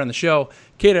spotlighted here on the show.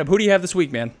 Caleb, who do you have this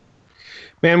week, man?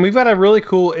 Man, we've got a really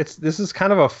cool. This is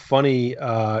kind of a funny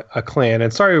a clan.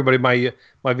 And sorry, everybody,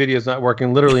 my video is not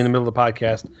working. Literally in the middle of the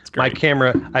podcast, my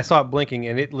camera, I saw it blinking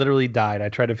and it literally died. I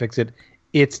tried to fix it.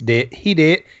 It's dead. He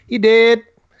did.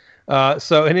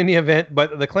 So in any event,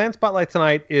 but the clan spotlight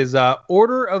tonight is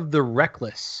Order of the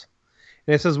Reckless,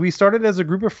 and it says we started as a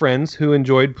group of friends who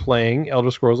enjoyed playing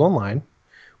Elder Scrolls Online.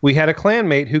 We had a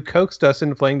clanmate who coaxed us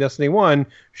into playing Destiny 1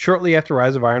 shortly after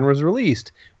Rise of Iron was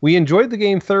released. We enjoyed the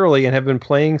game thoroughly and have been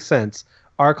playing since.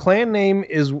 Our clan name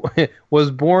was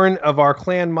born of our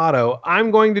clan motto, I'm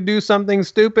going to do something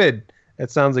stupid. That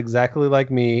sounds exactly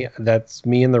like me. That's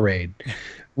me in the raid.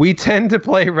 We tend to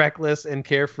play reckless and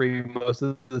carefree most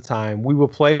of the time. We will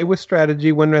play with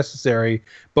strategy when necessary,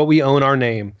 but we own our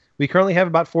name. We currently have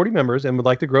about 40 members and would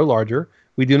like to grow larger.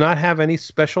 We do not have any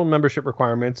special membership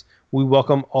requirements. We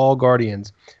welcome all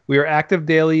Guardians. We are active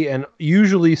daily and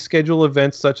usually schedule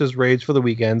events such as raids for the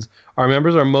weekends. Our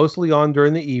members are mostly on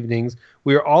during the evenings.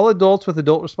 We are all adults with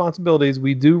adult responsibilities.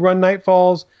 We do run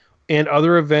Nightfalls and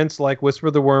other events like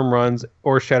Whisper the Worm runs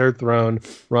or Shattered Throne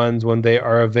runs when they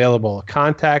are available.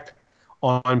 Contact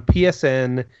on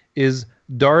PSN is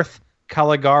Darth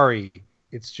Caligari.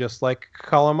 It's just like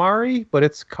calamari, but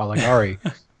it's Caligari.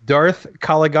 Darth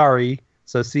Caligari.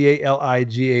 So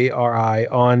Caligari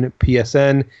on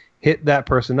PSN. Hit that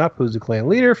person up who's the clan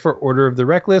leader for Order of the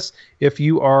Reckless if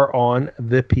you are on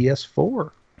the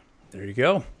PS4. There you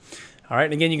go. All right,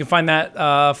 and again, you can find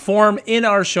that form in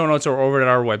our show notes or over at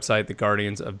our website,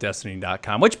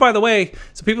 theguardiansofdestiny.com, which, by the way,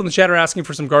 some people in the chat are asking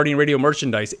for some Guardian Radio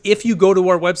merchandise. If you go to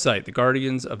our website,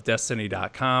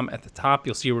 theguardiansofdestiny.com, at the top,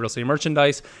 you'll see where it'll say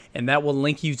merchandise, and that will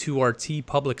link you to our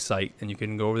TeePublic site, and you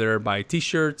can go over there and buy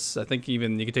T-shirts. I think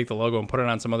even you can take the logo and put it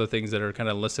on some other things that are kind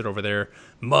of listed over there.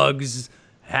 Mugs,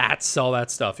 hats, all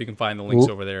that stuff. You can find the links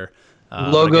over there.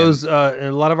 Logos, and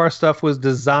a lot of our stuff was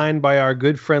designed by our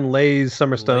good friend Lays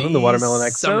Summerstone, the Watermelon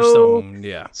XO. Summerstone,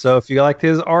 yeah. So if you liked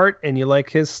his art and you like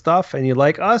his stuff and you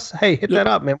like us, hey, hit that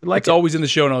up, man. We like it's always in the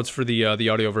show notes for the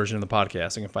audio version of the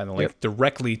podcast. You can find the link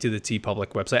directly to the TeePublic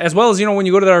website, as well as when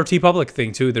you go to our TeePublic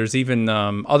thing too. There's even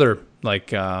other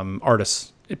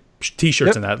artists.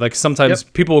 T-shirts and that. Like sometimes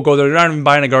people will go there, they're not even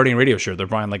buying a Guardian Radio shirt. They're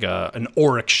buying like an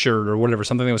Oryx shirt or whatever,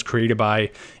 something that was created by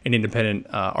an independent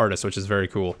artist, which is very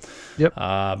cool. But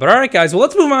all right, guys, well,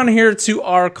 let's move on here to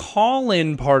our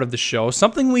call-in part of the show.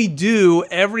 Something we do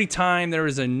every time there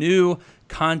is a new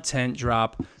content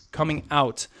drop coming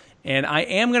out. And I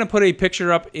am going to put a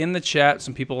picture up in the chat.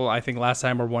 Some people, I think last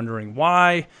time, were wondering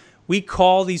why. We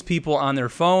call these people on their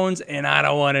phones, and I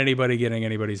don't want anybody getting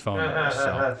anybody's phone number.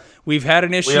 So we've had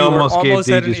an issue. We almost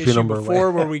had an issue before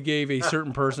where we gave a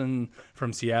certain person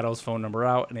from Seattle's phone number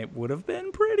out, and it would have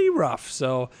been pretty rough.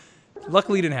 So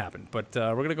luckily it didn't happen. But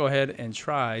we're going to go ahead and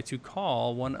try to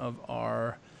call one of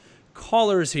our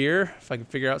callers here. If I can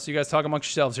figure out. So you guys talk amongst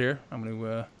yourselves here. I'm going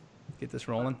to get this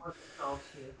rolling.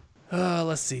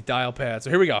 Let's see. Dial pad. So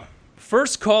here we go.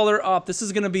 First caller up, this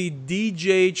is going to be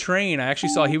DJ Train. I actually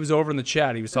saw he was over in the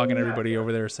chat. He was talking to everybody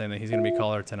over there saying that he's going to be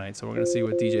caller tonight. So we're going to see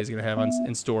what DJ is going to have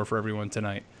in store for everyone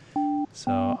tonight.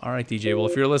 So, all right, DJ. Well,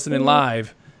 if you're listening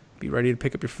live, be ready to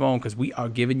pick up your phone because we are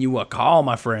giving you a call,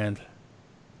 my friend.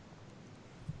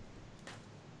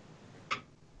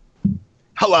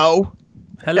 Hello.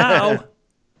 Hello.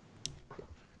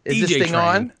 Is DJ this thing Train.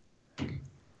 on?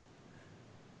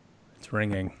 It's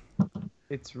ringing.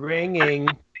 It's ringing.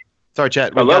 Sorry,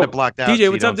 chat. We got it blocked out. DJ,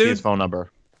 so what's you up, don't see dude? his phone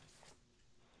number.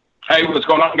 Hey, what's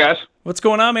going on, guys? What's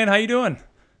going on, man? How you doing?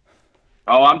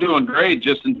 Oh, I'm doing great.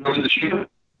 Just enjoying the show.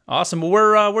 Awesome. Well,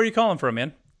 where are you calling from,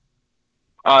 man?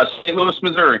 St. Louis,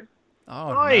 Missouri.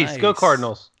 Oh, nice. Go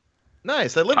Cardinals.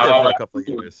 Nice. I lived there for a couple of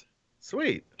years.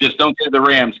 Sweet. Just don't say the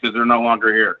Rams because they're no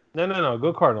longer here. No.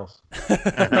 Go Cardinals.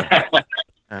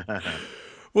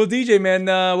 Well, DJ, man,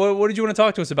 what did you want to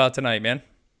talk to us about tonight, man?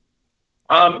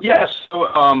 Yes. So,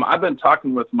 I've been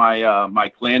talking with my my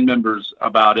clan members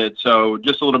about it. So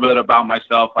just a little bit about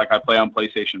myself. Like I play on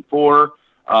PlayStation 4,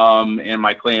 and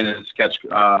my clan is Sketch.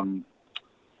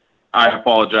 I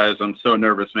apologize. I'm so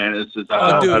nervous, man. This is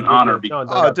an honor. Don't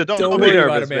Don't be worry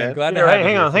about nervous, it, man. man. Glad to Here, have hey, you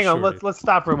hang here, on, for hang on. sure. Let's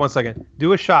stop for 1 second.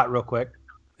 Do a shot real quick,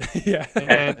 Yeah.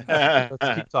 and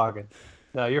let's keep talking.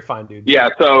 No, you're fine, dude. Yeah.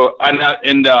 So I'm not.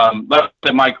 And like I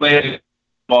said, my clan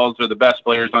balls are the best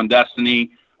players on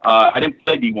Destiny. I didn't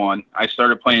play D1. I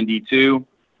started playing D2.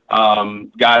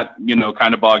 Got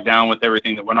kind of bogged down with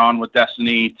everything that went on with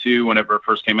Destiny 2 whenever it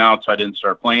first came out, so I didn't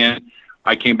start playing.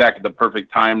 I came back at the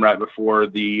perfect time right before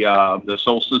the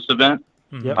Solstice event.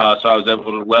 Yep. So I was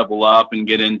able to level up and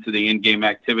get into the in-game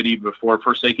activity before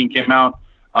Forsaken came out.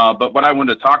 But what I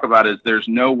wanted to talk about is there's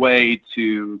no way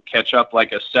to catch up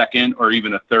like a second or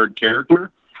even a third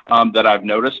character that I've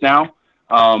noticed now.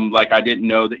 Like I didn't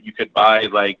know that you could buy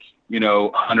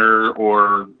Hunter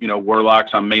or Warlocks.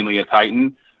 I'm mainly a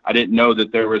Titan. I didn't know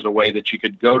that there was a way that you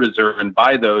could go to Xur and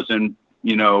buy those in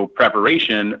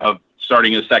preparation of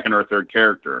starting a second or third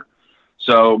character.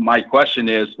 So my question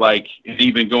is, like,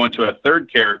 even going to a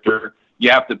third character,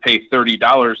 you have to pay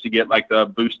 $30 to get like the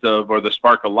boost of or the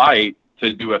spark of light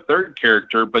to do a third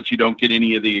character, but you don't get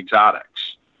any of the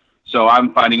exotics. So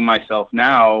I'm finding myself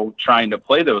now trying to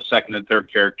play those second and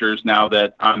third characters now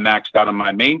that I'm maxed out on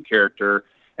my main character.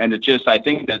 And I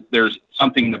think that there's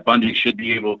something that Bungie should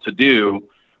be able to do,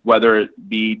 whether it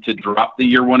be to drop the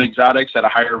year one exotics at a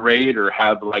higher rate or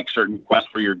have like certain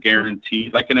quests where you're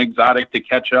guaranteed like an exotic to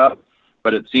catch up.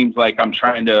 But it seems like I'm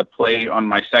trying to play on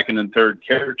my second and third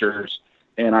characters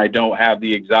and I don't have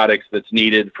the exotics that's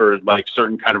needed for like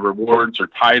certain kind of rewards or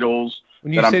titles.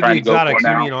 When you say the exotics,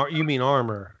 you mean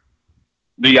armor.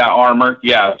 The armor,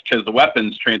 yeah, because the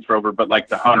weapons transfer over, but like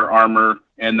the hunter armor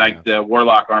and like the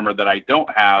warlock armor that I don't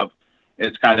have,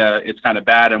 it's kind of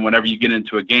bad. And whenever you get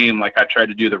into a game, like I tried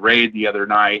to do the raid the other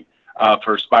night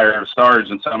for Spire of Stars,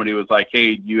 and somebody was like,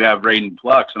 "Hey, you have Raid and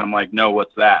Flux?" And I'm like, "No,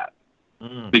 what's that?"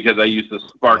 Because I use the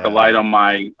spark of light on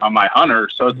my hunter.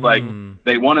 So it's like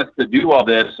they want us to do all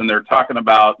this, and they're talking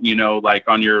about like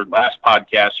on your last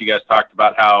podcast, you guys talked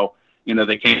about how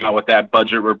they came out with that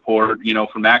budget report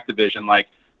from Activision. Like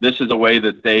this is a way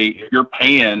that if you're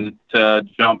paying to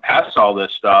jump past all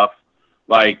this stuff,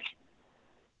 like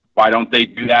why don't they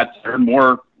do that to earn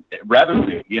more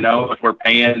revenue? If we're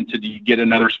paying to get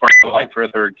another spark of light for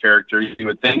a third character, you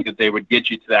would think that they would get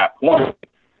you to that point,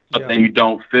 but then you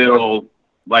don't feel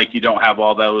like you don't have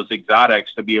all those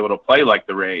exotics to be able to play like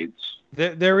the raids.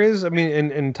 There is, I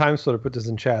mean, and Time Slow to put this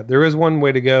in chat, there is one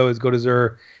way to go is go to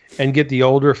Xur and get the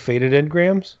older faded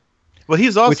engrams. Well,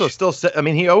 he's also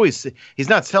he's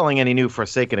not selling any new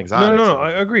Forsaken exotics. No,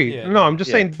 I agree. Yeah. No, I'm just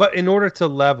saying, but in order to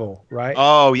level, right?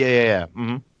 Oh, yeah.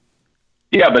 Mm-hmm.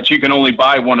 Yeah, but you can only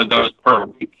buy one of those per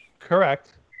week.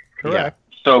 Correct. Yeah.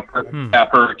 So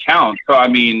per account. So I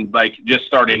mean, like just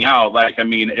starting out, like I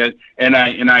mean, and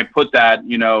I put that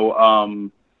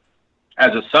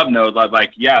as a sub note,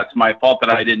 like yeah, it's my fault that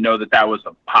I didn't know that was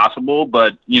possible.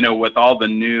 But with all the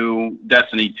new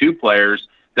Destiny 2 players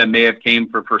that may have came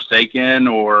for Forsaken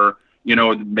or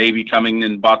maybe coming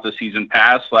and bought the season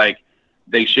pass, like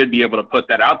they should be able to put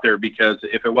that out there, because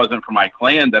if it wasn't for my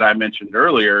clan that I mentioned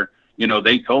earlier,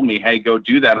 they told me, hey, go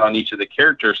do that on each of the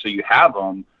characters so you have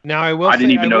them. Now I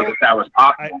didn't even know that was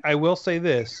possible. I will say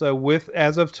this: so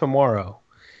as of tomorrow,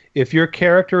 if your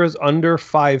character is under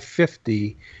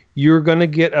 550, you're going to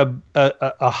get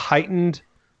a heightened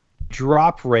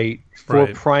drop rate for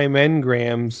prime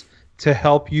engrams to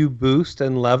help you boost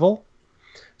and level.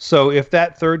 So if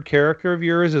that third character of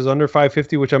yours is under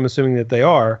 550, which I'm assuming that they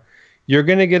are, you're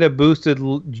going to get a boosted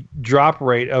drop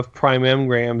rate of prime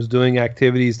engrams doing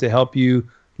activities to help you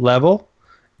level.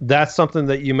 That's something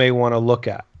that you may want to look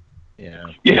at. Yeah.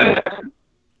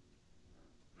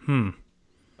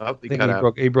 Oh,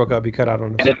 he broke up. He cut out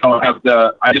on us.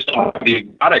 I just don't have the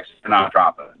exotics are not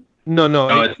dropping. No,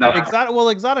 it's not.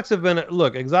 Exotics have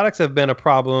been a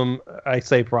problem. I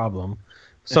say problem.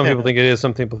 Some people think it is.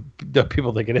 Some people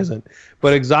think it isn't.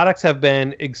 But exotics have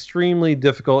been extremely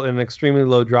difficult and an extremely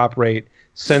low drop rate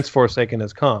since Forsaken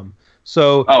has come.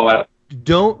 So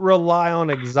don't rely on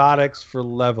exotics for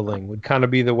leveling would kind of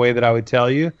be the way that I would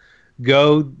tell you.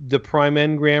 Go the prime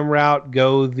engram route.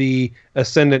 Go the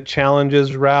ascendant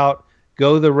challenges route.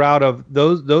 Go the route of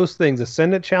those things.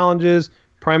 Ascendant challenges,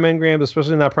 prime engrams,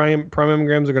 especially now prime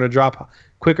engrams are going to drop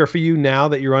quicker for you now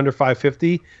that you're under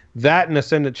 550. That and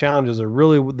ascendant challenges are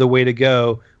really the way to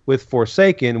go with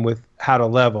Forsaken with how to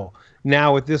level.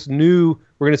 Now with this we're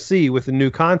going to see with the new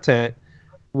content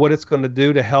what it's going to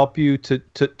do to help you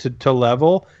to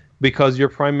level, because your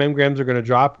prime engrams are going to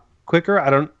drop quicker.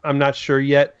 I'm not sure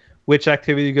yet which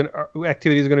activities are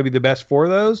going to be the best for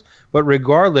those. But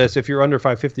regardless, if you're under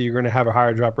 550, you're going to have a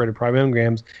higher drop rate of prime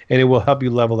engrams, and it will help you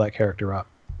level that character up.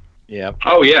 Yeah.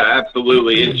 Oh yeah,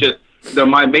 absolutely. It's just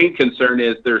my main concern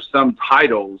is there's some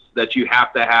titles that you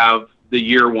have to have the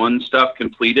year one stuff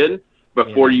completed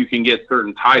before you can get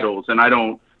certain titles. And I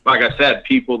don't, like I said,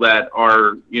 people that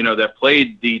are, that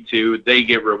played D2, they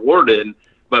get rewarded,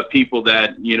 but people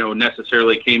that,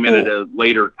 necessarily came in at a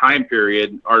later time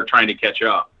period are trying to catch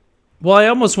up. Well, I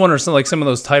almost wonder some of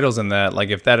those titles in that, like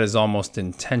if that is almost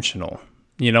intentional.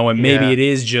 And maybe it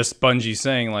is just Bungie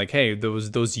saying like, hey,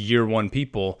 those year one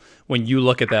people, when you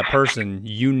look at that person,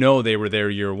 they were there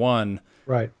year one.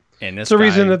 Right. And it's the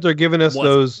reason that they're giving us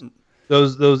those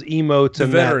emotes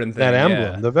and that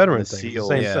emblem, the veteran thing, the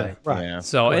same thing. Right. Yeah.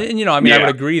 So, and I would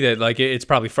agree that like it's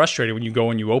probably frustrating when you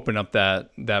go and you open up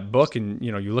that book and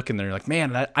you look in there, you're like,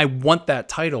 man, I want that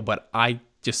title, but I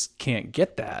just can't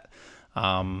get that.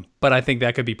 But I think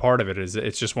that could be part of it.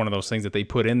 It's just one of those things that they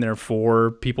put in there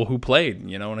for people who played,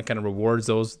 and it kind of rewards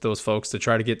those folks to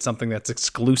try to get something that's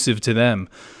exclusive to them.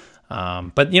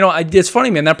 But it's funny,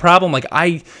 man, that problem, like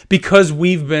because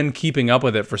we've been keeping up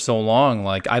with it for so long,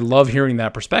 like I love hearing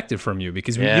that perspective from you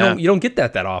because you don't get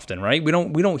that often, right? We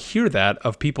don't hear that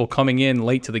of people coming in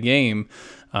late to the game.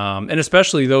 And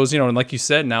especially those, and like you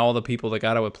said, now all the people that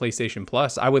got out with PlayStation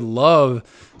Plus, I would love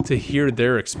to hear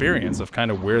their experience of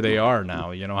kind of where they are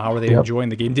now. How are they enjoying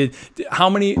the game?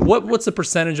 What's the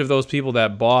percentage of those people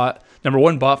that bought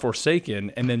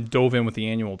Forsaken and then dove in with the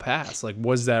annual pass? Like,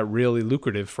 was that really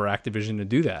lucrative for Activision to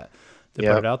do that, to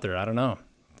put it out there? I don't know.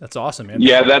 That's awesome, man.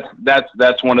 Yeah,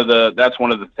 that's one of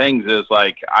the things is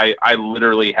like I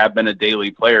literally have been a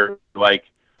daily player like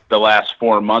the last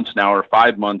 4 months now or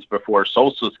 5 months before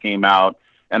Solstice came out.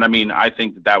 And I mean, I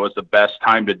think that was the best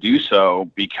time to do so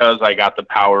because I got the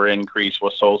power increase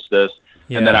with Solstice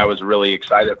and then I was really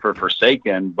excited for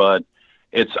Forsaken, but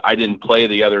I didn't play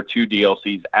the other 2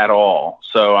 DLCs at all.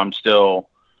 So I'm still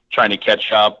trying to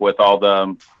catch up with all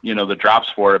the, the drops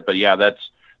for it. But yeah, that's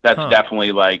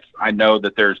definitely like, I know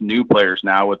that there's new players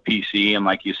now with PC and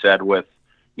like you said, with,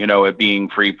 it being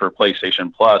free for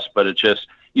PlayStation Plus, but it just,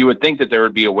 you would think that there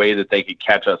would be a way that they could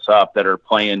catch us up that are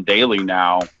playing daily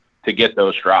now to get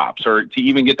those drops or to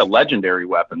even get the legendary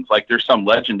weapons. Like there's some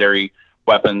legendary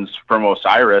weapons from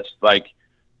Osiris. Like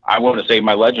I want to save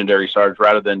my legendary stars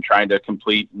rather than trying to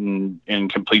complete and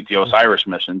complete the Osiris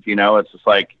missions. It's just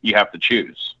like you have to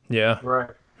choose. Yeah. Right.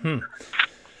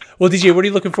 Well, DJ, what are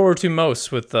you looking forward to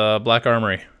most with Black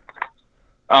Armory?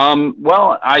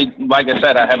 Well, like I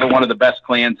said, I have one of the best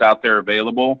clans out there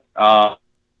available.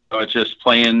 So it's just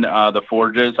playing the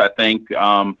Forges. I think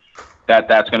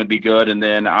that's going to be good. And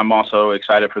then I'm also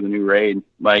excited for the new raid.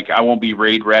 Like I won't be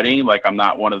raid ready. Like I'm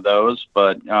not one of those,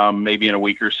 but maybe in a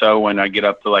week or so when I get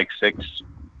up to like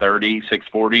 630,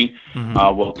 640,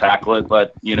 we'll tackle it.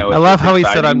 But I love how he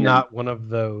said I'm not one of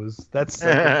those. That's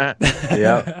yeah.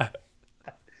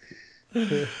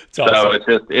 So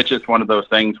it's just one of those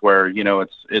things where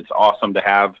it's awesome to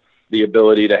have the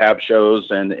ability to have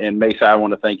shows. And Mesa, I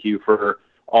want to thank you for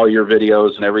all your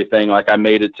videos and everything. Like I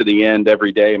made it to the end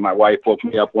every day. My wife woke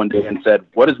me up one day and said,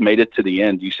 "What has made it to the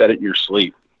end? You said it in your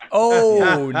sleep."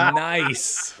 Oh,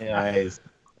 nice. Nice.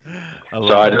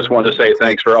 I just want to say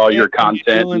thanks for all your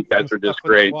content. You guys are just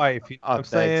great. I'm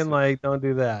saying like, don't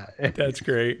do that. That's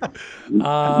great.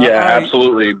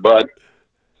 Absolutely. But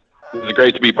it was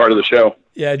great to be part of the show.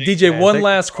 Yeah. DJ, one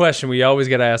last question. We always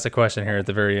got to ask a question here at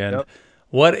the very end. Yep.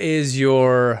 What is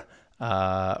your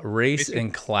race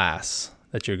and class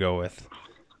that you go with?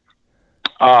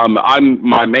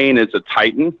 My main is a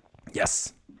Titan.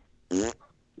 Yes.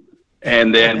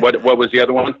 And then what was the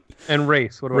other one? And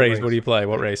race. What do you play?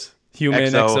 What race? Human,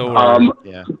 Exo,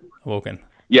 or Awoken?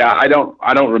 Yeah, I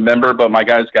don't remember, but my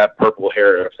guy's got purple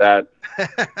hair. If that.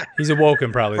 He's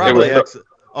Awoken, probably.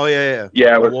 Oh yeah.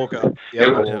 Yeah, Awoken.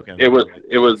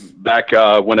 It was back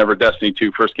whenever Destiny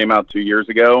 2 first came out 2 years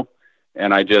ago,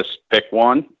 and I just picked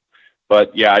one.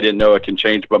 But yeah, I didn't know it can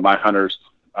change. But my hunter's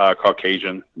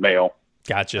Caucasian male.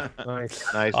 Gotcha. Nice,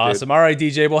 awesome. Dude. All right,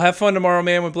 DJ. Well, have fun tomorrow,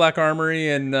 man, with Black Armory,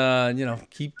 and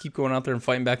keep going out there and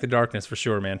fighting back the darkness for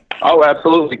sure, man. Oh,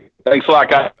 absolutely. Thanks a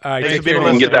lot, guys. All right, take care. We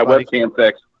can get that webcam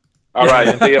fixed. All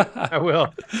right, see ya. I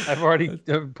will. I've already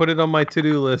put it on my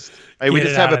to-do list. Hey, we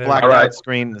just have it blacked out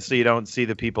screen so you don't see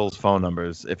the people's phone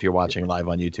numbers if you're watching live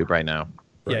on YouTube right now.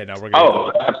 Yeah, no, we're good.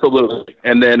 Oh, absolutely.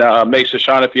 And then Mesa,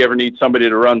 Sean, if you ever need somebody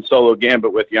to run solo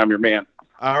Gambit with you, I'm your man.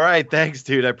 All right, thanks,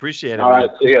 dude. I appreciate it. All right,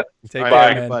 see ya. Take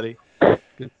care, care, buddy.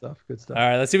 Good stuff. Good stuff. All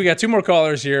right, let's see. We got 2 more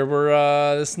callers here.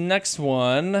 We're this next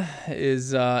one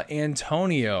is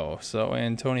Antonio. So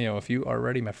Antonio, if you are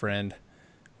ready, my friend,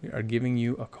 we are giving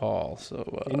you a call.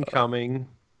 So Incoming.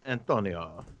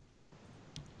 Antonio.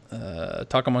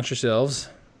 Talk amongst yourselves.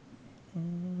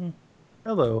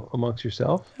 Hello amongst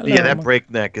yourself. Hello. Yeah, that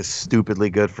Breakneck is stupidly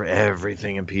good for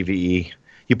everything in PvE.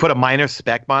 You put a minor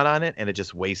spec mod on it, and it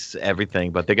just wastes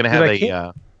everything. But they're gonna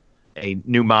have a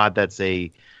new mod that's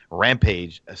a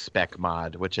Rampage spec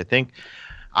mod, which I think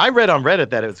I read on Reddit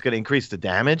that it's going to increase the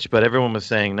damage, but everyone was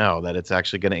saying no, that it's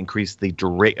actually going to increase the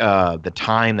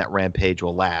time that Rampage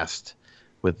will last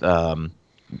with when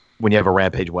you have a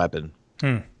Rampage weapon.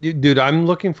 Dude, I'm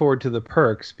looking forward to the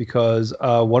perks because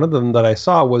one of them that I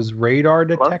saw was radar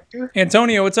detector.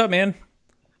 Antonio, what's up, man?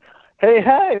 Hey,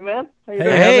 man. How you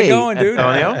doing? How's it going, dude?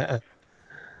 Antonio?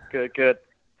 Good.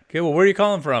 Okay, well, where are you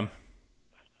calling from?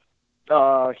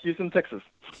 Houston, Texas.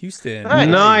 Houston.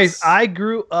 Nice. I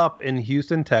grew up in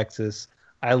Houston, Texas.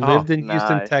 I lived in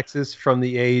Houston, Texas from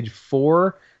the age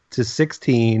 4 to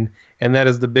 16, and that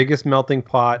is the biggest melting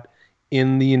pot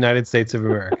in the United States of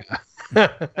America.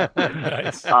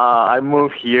 Nice. I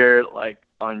moved here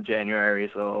on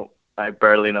January, so I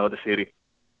barely know the city.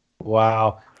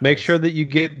 Wow. Make sure that you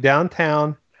get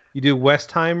downtown, you do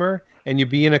Westheimer, and you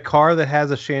be in a car that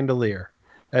has a chandelier.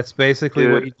 That's basically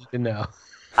what you need to know.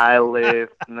 I live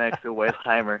next to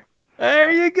Westheimer.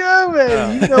 There you go,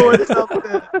 man. You know what's up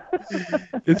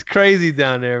there. It's crazy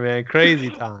down there, man. Crazy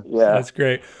time. Yeah. That's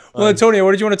great. Well, Antonio,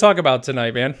 what did you want to talk about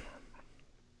tonight, man?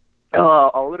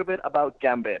 A little bit about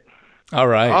Gambit. All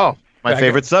right. Oh, my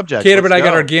favorite subject. Caleb and I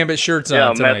got our Gambit shirts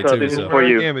on tonight, Mesa, too. this is So. for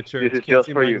you. Gambit shirts. This is Can't just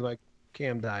see for mine, you. like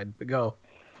Cam died, but go.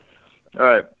 All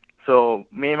right. So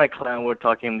me and my clan were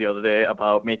talking the other day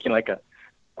about making a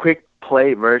quick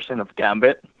play version of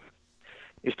Gambit.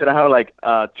 Instead of having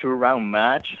a 2-round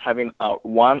match, having a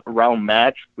 1-round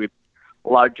match with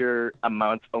larger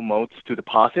amounts of modes to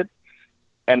deposit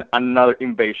and another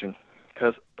invasion.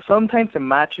 Because sometimes the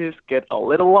matches get a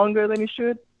little longer than it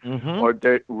should, or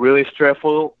they're really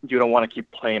stressful. You don't want to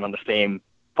keep playing on the same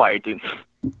fire team.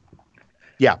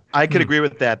 Yeah, I could agree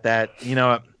with that.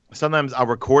 Sometimes I'll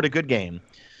record a good game,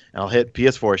 and I'll hit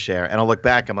PS4 share, and I'll look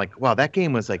back. I'm like, wow, that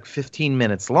game was 15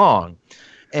 minutes long.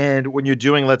 And when you're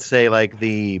doing, let's say,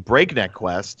 the Breakneck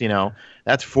quest,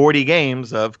 that's 40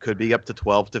 games could be up to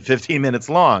 12 to 15 minutes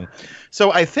long.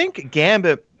 So I think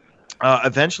Gambit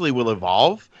eventually will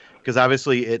evolve because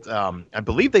obviously it's, I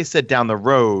believe they said down the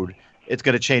road it's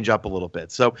going to change up a little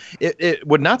bit. So it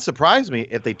would not surprise me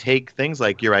if they take things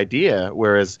like your idea,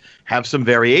 whereas have some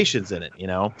variations in it,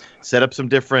 set up some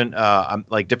different,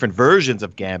 different versions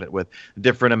of Gambit with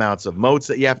different amounts of motes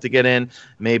that you have to get in,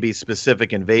 maybe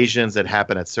specific invasions that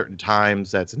happen at certain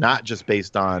times. That's not just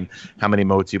based on how many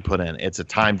motes you put in. It's a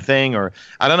time thing, or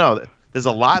I don't know. There's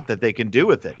a lot that they can do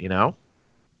with it,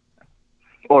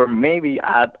 Or maybe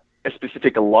add a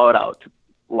specific loadout to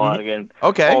log in.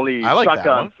 Okay, only I like shotguns.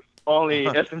 That one. Only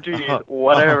SMGs,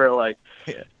 whatever,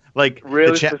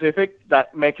 specific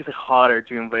that makes it harder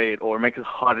to invade or makes it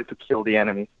harder to kill the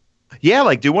enemy.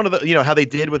 Yeah, do one of the, how they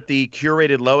did with the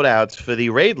curated loadouts for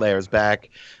the raid layers back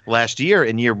last year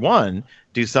in year 1.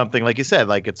 Do something like you said,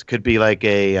 it could be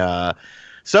a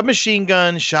submachine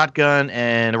gun, shotgun,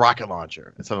 and rocket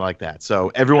launcher, and something like that.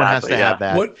 So everyone has to have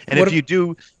that.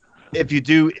 If you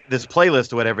do this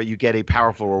playlist or whatever, you get a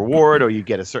powerful reward or you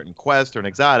get a certain quest or an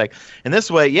exotic. And this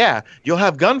way, you'll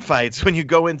have gunfights when you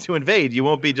go in to invade. You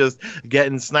won't be just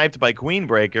getting sniped by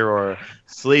Queenbreaker or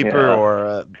Sleeper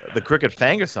or the Crooked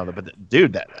Fang or something. But,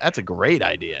 dude, that's a great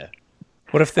idea.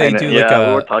 What if they do we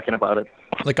were talking about it.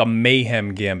 Like a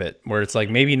mayhem Gambit, where it's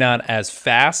maybe not as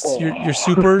fast your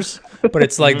supers, but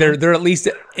it's they're at least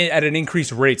at an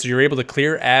increased rate, so you're able to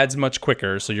clear ads much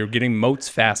quicker, so you're getting motes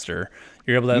faster.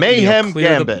 You're able to mayhem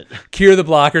clear Gambit, cure the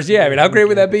blockers. Yeah, I mean, how great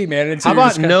would that be, man? And so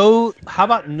how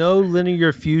about no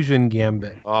linear fusion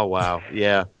Gambit? Oh wow,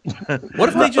 yeah. What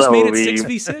if they just made it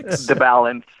 6v6? The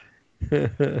balance.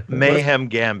 Mayhem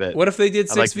Gambit. What if they did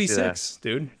 6v6,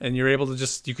 dude? And you're able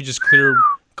to you could just clear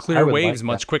waves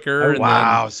much quicker.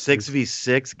 Wow,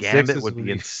 6v6 Gambit would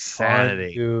be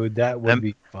insanity, fun, dude. That would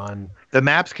be fun. The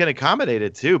maps can accommodate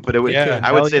it too, but it would.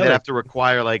 I would say they'd have to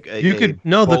require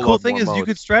the cool thing is you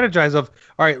could strategize of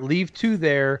all right, leave 2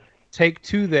 there, take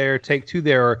 2 there, take 2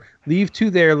 there, or leave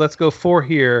 2 there. Let's go 4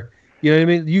 here. You know what I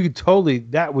mean? You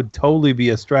could that would totally be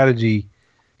a strategy.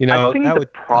 I think the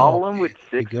problem with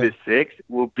 6v6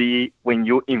 will be when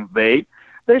you invade.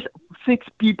 There's 6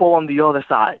 people on the other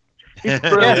side.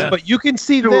 Yes, but you can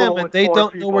see them, and they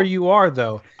don't know where you are,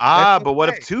 though. But what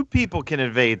if 2 people can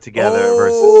invade together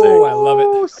versus 6? Oh, I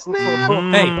love it. Snap.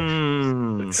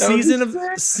 Hey, Season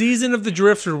of the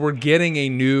Drifter, we're getting a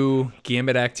new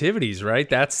Gambit activities, right?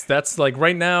 That's like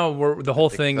right now the whole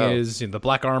thing is the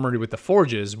Black Armory with the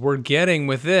forges. We're getting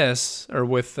with this or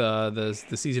with the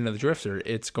Season of the Drifter,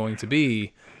 it's going to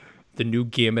be the new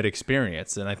Gambit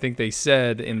experience, and I think they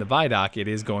said in the Vidoc it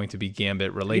is going to be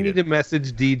Gambit related. You need to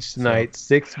message Deej tonight.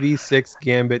 6v6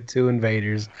 Gambit 2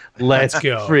 invaders. Let's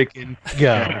go. Freaking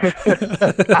go.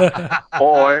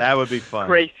 Or that would be fun.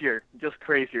 Crazier, just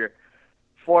crazier.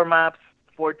 4 maps,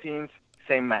 4 teams,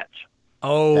 same match.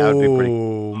 Oh, that would be pretty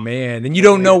man. And you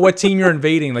don't know what team you're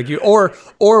invading.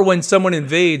 Or when someone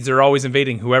invades, they're always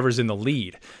invading whoever's in the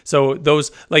lead. So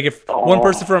those, like if one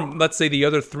person from, let's say the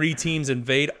other 3 teams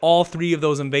invade, all 3 of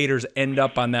those invaders end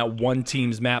up on that one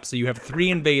team's map. So you have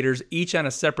 3 invaders, each on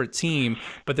a separate team,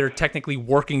 but they're technically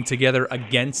working together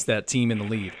against that team in the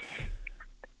lead.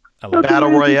 I love Battle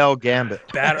Royale Gambit.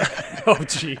 Oh,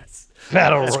 jeez.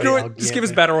 Battle Royale. Screw it. Just give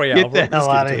us Battle Royale. Get the hell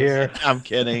out of here. I'm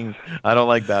kidding. I don't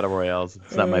like Battle Royales.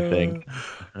 It's not my thing.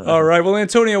 All right. Well,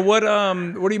 Antonio, what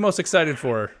are you most excited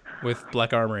for with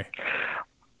Black Armory?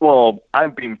 Well,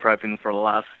 I've been prepping for the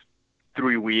last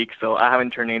 3 weeks, so I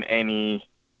haven't turned in any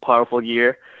powerful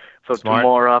gear. So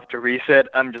tomorrow after reset,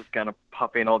 I'm just going to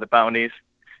pop in all the bounties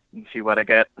and see what I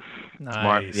get. Nice.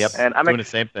 Smart. Yep. And I'm doing the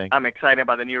same thing. I'm excited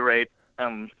about the new raid.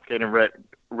 I'm getting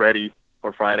ready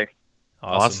for Friday.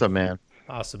 Awesome, man.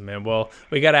 Awesome, man. Well,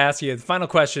 we got to ask you the final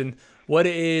question. What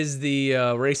is the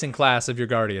racing class of your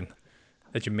Guardian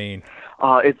that you main?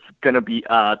 It's going to be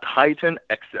Titan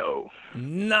XO.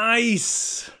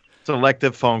 Nice.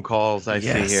 Selective phone calls I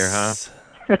see here, huh?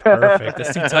 Perfect.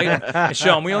 That's too tight. And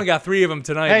Sean, we only got 3 of them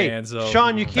tonight, man. So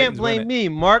Sean, you can't blame me.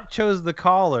 Mark chose the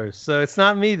callers, so it's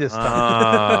not me this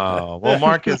time. Oh, well,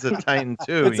 Mark is a Titan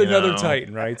too. It's another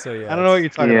Titan, right? So yeah. I don't know what you're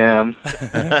talking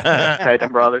about. Titan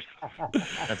brothers.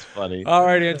 That's funny. All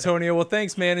right, Antonio. Well,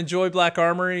 thanks, man. Enjoy Black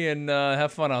Armory and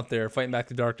have fun out there fighting back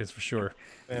the darkness for sure.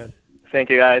 Man. Thank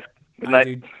you, guys. Good night.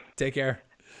 Dude. Take care.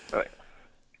 Bye.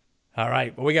 All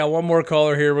right, well, we got one more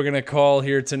caller here we're going to call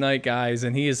here tonight, guys,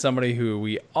 and he is somebody who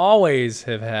we always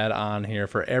have had on here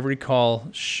for every call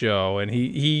show, and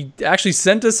he actually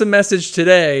sent us a message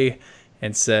today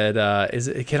and said,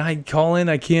 can I call in?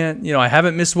 I can't, I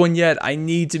haven't missed one yet. I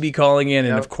need to be calling in,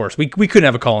 and of course, we couldn't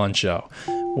have a call-in show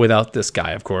without this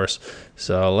guy, of course.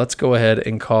 So let's go ahead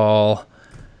and call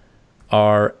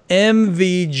our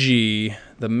MVG,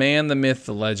 the man, the myth,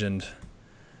 the legend.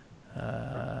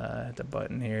 The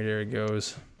button here, there it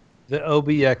goes. The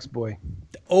OBX boy.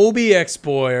 The OBX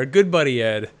boy, our good buddy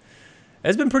Ed.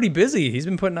 Ed's been pretty busy. He's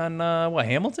been putting on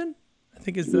Hamilton? I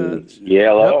think is the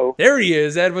hello. There he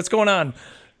is, Ed. What's going on?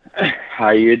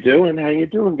 How you doing? How you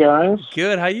doing, guys?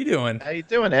 Good. How you doing? How you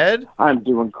doing, Ed? I'm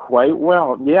doing quite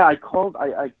well. Yeah, I called.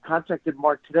 I contacted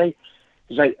Mark today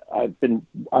because I've been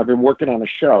working on a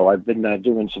show. I've been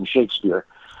doing some Shakespeare,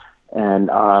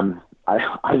 and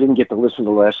I didn't get to listen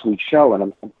to last week's show,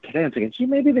 and today I'm thinking,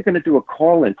 maybe they're going to do a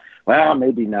call-in. Well,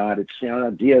 maybe not. It's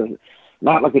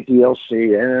not like a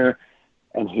DLC.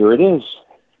 And here it is.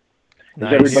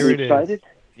 Nice. Is everybody excited?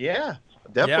 Yeah,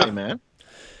 definitely, man.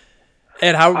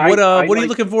 Ed, what are you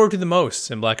looking forward to the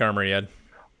most in Black Armory, Ed?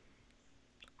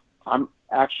 I'm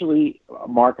actually,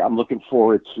 Mark, I'm looking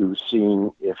forward to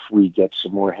seeing if we get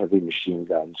some more heavy machine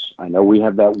guns. I know we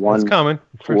have that one it's coming,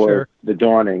 for for sure. the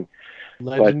Dawning.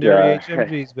 Legendary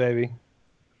HMGs, baby.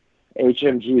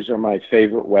 HMGs are my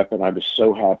favorite weapon. I was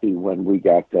so happy when we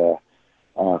got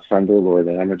Thunderlord,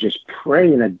 and I'm just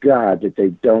praying to God that they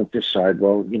don't decide,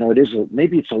 well,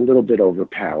 maybe it's a little bit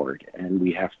overpowered, and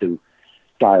we have to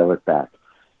dial it back.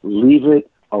 Leave it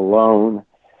alone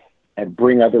and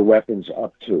bring other weapons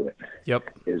up to it.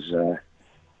 Yep, is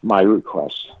my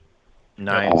request.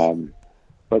 Nice.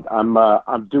 But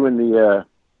I'm doing the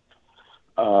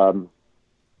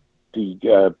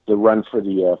run for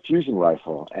the fusion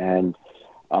rifle, and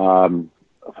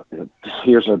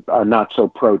here's a not so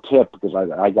pro tip, because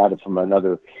I got it from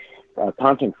another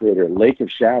content creator, Lake of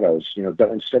Shadows.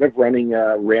 Instead of running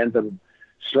random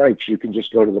strikes, you can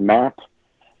just go to the map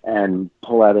and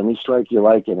pull out any strike you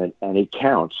like, and it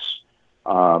counts.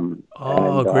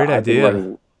 Great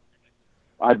idea.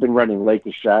 I've been running Lake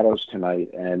of Shadows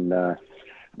tonight, and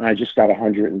I just got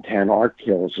 110 arc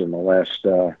kills in the last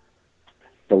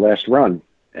run,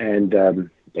 and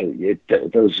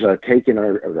those taken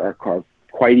are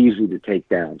quite easy to take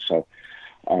down. So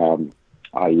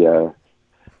I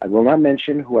will not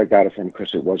mention who I got it from,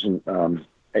 because it wasn't an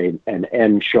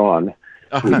N Sean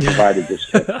who provided this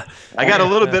tip. I got a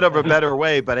little bit of a better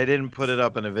way, but I didn't put it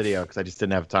up in a video because I just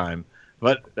didn't have time.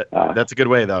 But that's a good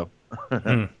way, though.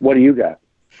 What do you got?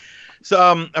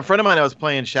 So a friend of mine I was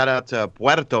playing, shout out to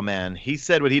Puerto Man. He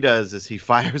said what he does is he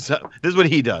fires up. This is what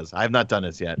he does. I have not done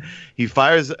this yet. He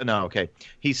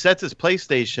He sets his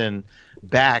PlayStation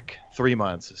back 3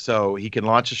 months so he can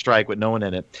launch a strike with no one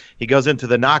in it. He goes into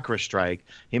the Nakra strike.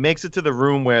 He makes it to the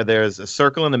room where there's a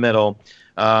circle in the middle.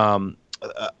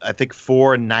 I think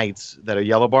 4 knights that are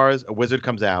yellow bars. A wizard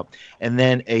comes out, and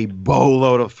then a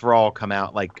boatload of thrall come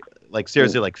out, like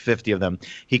seriously, like 50 of them.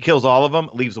 He kills all of them,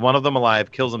 leaves one of them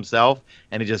alive, kills himself,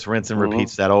 and he just rinses and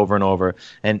repeats that over and over.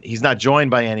 And he's not joined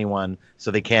by anyone,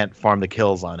 so they can't farm the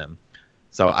kills on him.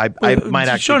 So I might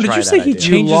actually Sean, try did you say that he idea.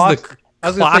 changes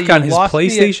the clock on his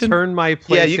PlayStation? Turn my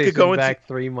PlayStation Yeah, you could go back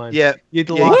 3 months. Yeah. You'd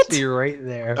lost me right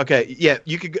there. Okay, yeah,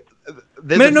 you could.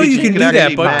 Man, no, you can do that,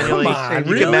 actually but manually, come on,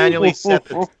 you really? can manually set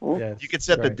the. Yes, You could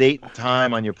set the right. date and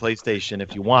time on your PlayStation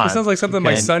if you want. It sounds like something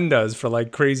my And- son does for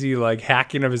like crazy like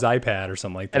hacking of his iPad or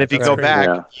something like that. And if you That's go crazy. back,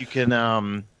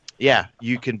 Yeah.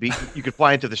 you can, you can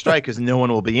fly into the strike because no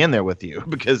one will be in there with you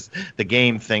because the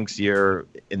game thinks you're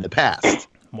in the past.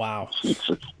 Wow.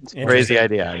 Crazy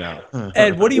idea, I know.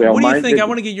 Ed, what do you Well, what do you mine think? I didn't-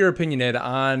 want to get your opinion, Ed,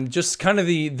 on just kind of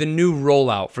the new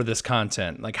rollout for this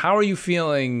content. Like, how are you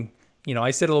feeling? You know,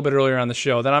 I said a little bit earlier on the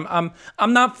show that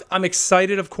I'm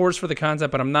excited, of course, for the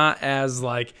content, but I'm not as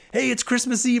like, hey, it's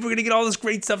Christmas Eve, we're gonna get all this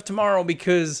great stuff tomorrow.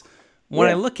 Because when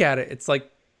I look at it, it's like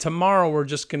tomorrow we're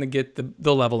just gonna get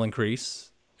the level increase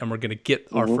and we're gonna get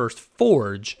our first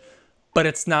forge. But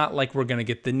it's not like we're going to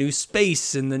get the new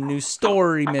space and the new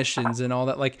story missions and all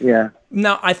that. Like,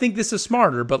 now, I think this is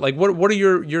smarter, but like, what are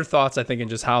your thoughts, I think, and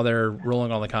just how they're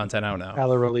rolling all the content out now? How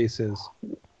the release is.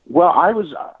 Well, I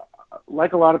was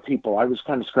like a lot of people. I was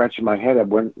kind of scratching my head at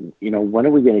when are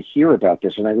we going to hear about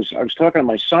this? And I was talking to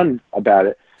my son about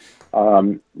it.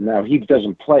 Now he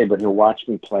doesn't play, but he'll watch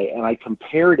me play, and I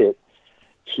compared it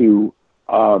to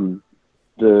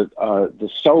the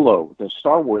Solo, the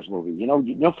Star Wars movie. You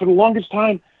know, for the longest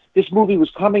time, this movie was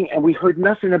coming, and we heard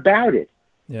nothing about it,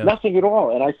 nothing at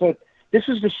all. And I thought, this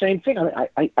is the same thing.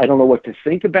 I don't know what to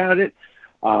think about it.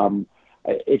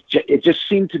 It just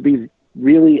seemed to be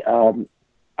really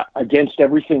against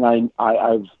everything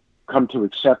I've come to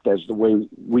accept as the way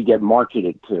we get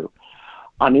marketed to.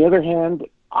 On the other hand,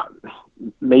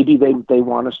 maybe they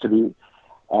want us to be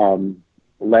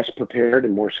less prepared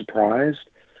and more surprised.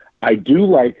 I do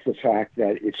like the fact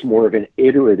that it's more of an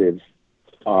iterative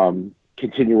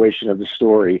continuation of the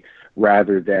story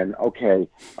rather than, okay,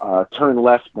 turn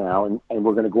left now and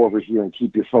we're going to go over here and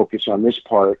keep your focus on this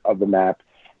part of the map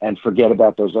and forget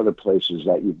about those other places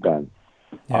that you've been.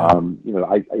 Yeah.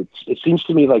 It seems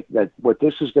to me like that what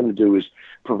this is going to do is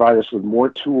provide us with more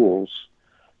tools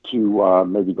to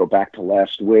maybe go back to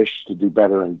Last Wish, to do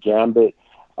better in Gambit,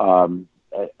 not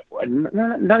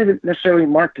even necessarily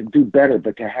Mark to do better,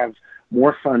 but to have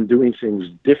more fun doing things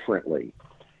differently.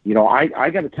 You know, I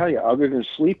got to tell you, other than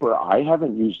Sleeper, I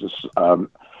haven't used this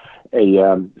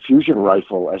a fusion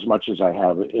rifle as much as I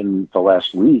have in the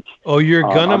last week. Oh, you're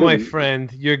gonna, my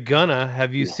friend. You're gonna.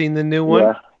 Have you seen the new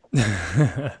one?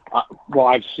 Yeah. Well,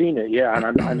 I've seen it, yeah,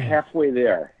 and I'm halfway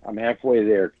there.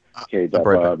 Okay,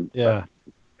 Yeah.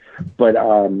 But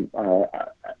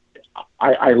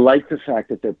I like the fact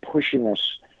that they're pushing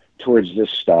us towards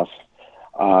this stuff,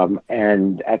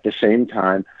 and at the same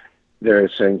time, they're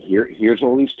saying, here's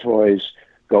all these toys.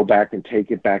 Go back and take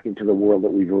it back into the world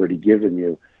that we've already given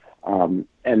you. And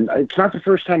it's not the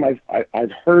first time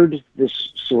I've heard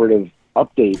this sort of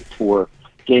update for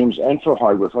games and for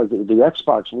hardware. Like the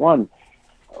Xbox One,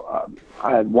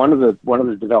 one of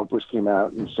the developers came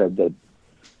out and said that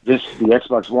the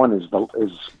Xbox One is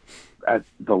at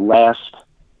the last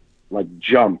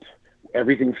jump.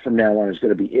 Everything from now on is going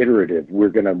to be iterative. We're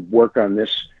going to work on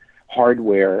this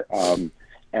hardware,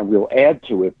 and we'll add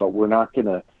to it, but we're not going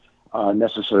to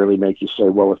necessarily make you say,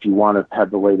 well, if you want to have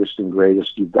the latest and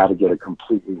greatest, you've got to get a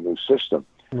completely new system.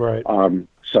 Right.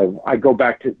 So I go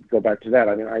back to that.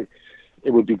 I mean,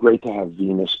 it would be great to have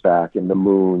Venus back and the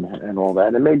moon and all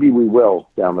that, and maybe we will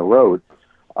down the road.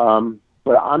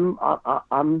 But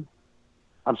I'm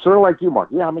sort of like you, Mark.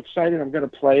 Yeah, I'm excited. I'm going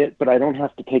to play it, but I don't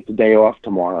have to take the day off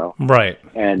tomorrow. Right.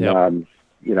 And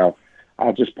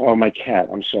I'll just follow my cat.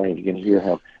 I'm sorry if you can hear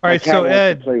her. All right, so wants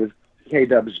Ed, to play with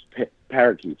K-Dub's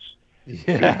parakeets.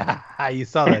 Yeah, you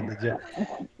saw that, did you?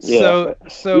 Yeah,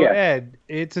 So yeah. Ed,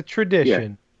 it's a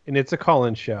tradition and it's a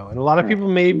call-in show, and a lot of people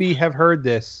maybe have heard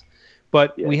this,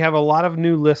 but we have a lot of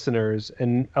new listeners,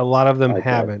 and a lot of them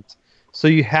haven't. So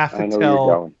you have to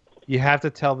tell. You have to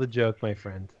tell the joke, my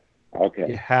friend. Okay.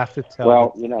 You have to tell.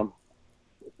 Well,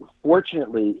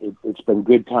 fortunately, it's been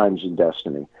good times in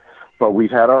Destiny, but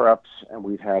we've had our ups and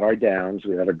we've had our downs.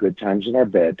 We've had our good times and our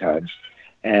bad times,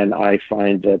 and I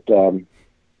find that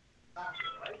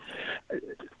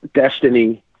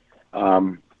Destiny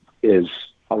is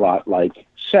a lot like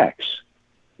sex.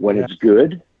 When it's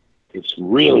good, it's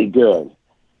really good,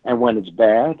 and when it's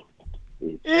bad,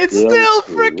 it's still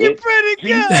freaking pretty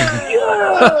good.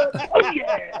 Oh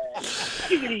yeah!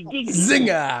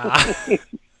 Zinger!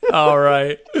 All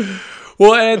right.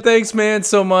 Well, Ed, thanks, man,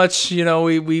 so much. You know,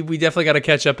 we definitely got to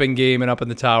catch up in game and up in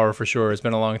the tower for sure. It's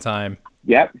been a long time.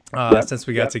 Yep. Since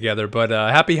we got together. But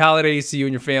happy holidays to you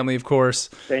and your family, of course.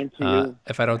 Same to you.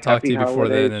 If I don't talk to you before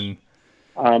then.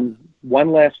 And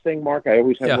one last thing, Mark. I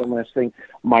always have one last thing.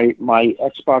 My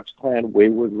Xbox clan,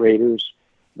 Wayward Raiders,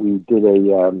 we did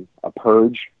a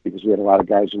purge because we had a lot of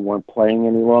guys who weren't playing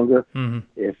any longer. Mm-hmm.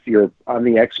 If you're on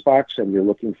the Xbox and you're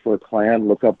looking for a clan,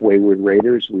 look up Wayward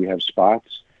Raiders. We have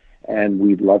spots, and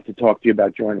we'd love to talk to you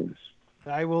about joining us.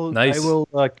 I will. Nice. I will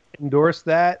endorse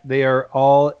that. They are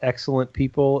all excellent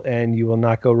people, and you will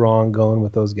not go wrong going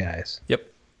with those guys.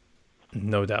 Yep,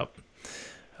 no doubt.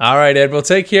 All right, Ed. Well,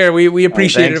 take care. We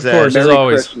appreciate it, of course, as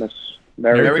always. Christmas.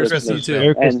 Merry Christmas, you too.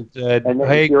 Merry Christmas, Ed. And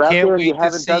hey, if you're out can't there and you wait to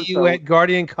haven't see done you so- at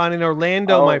Guardian Con in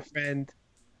Orlando, my friend.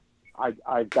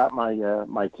 I've got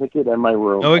my ticket and my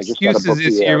room. No I just gotta excuses book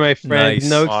this the year, air. my friend. Nice.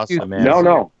 No Awesome, excuses. man.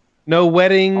 No. No I'm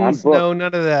weddings. booked. No,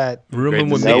 none of that. Rooming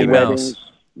with No Mickey Mouse. weddings,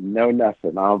 no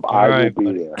nothing. I right, will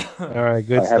be buddy. there. All right,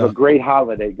 good Have stuff. a great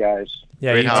holiday, guys.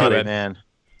 Yeah, Great you too, holiday, Ed. man.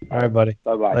 All right, buddy.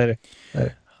 Bye-bye. Later.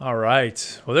 All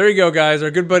right. Well, there you go, guys. Our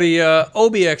good buddy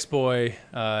OBX boy,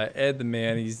 Ed the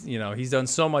man. He's done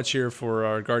so much here for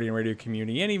our Guardian Radio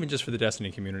community and even just for the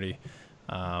Destiny community.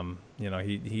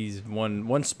 He's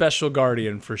one special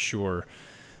Guardian for sure.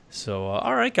 So,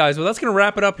 all right, guys. Well, that's going to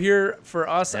wrap it up here for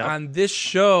us on this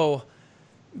show.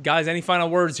 Guys, any final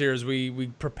words here as we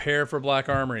prepare for Black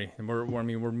Armory? And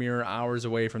we're mere hours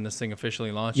away from this thing officially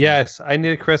launching. Yes, I need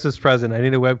a Christmas present. I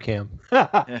need a webcam.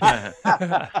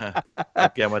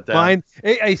 Again with that. Mine.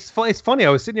 It's funny. I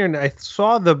was sitting here and I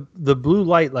saw the blue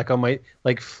light on my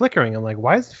flickering. I'm like,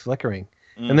 why is it flickering?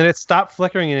 And then it stopped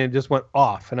flickering and it just went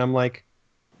off. And I'm like,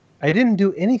 I didn't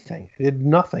do anything. I did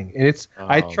nothing. And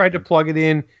I tried to plug it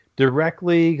in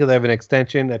directly because I have an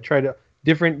extension. I tried a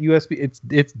different USB.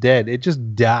 It's dead. It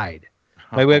just died.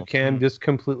 My webcam just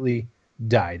completely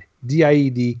died.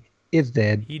 DIED. It's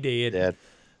dead. He did.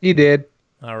 He did.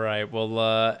 All right.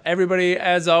 Well, everybody,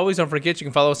 as always, don't forget you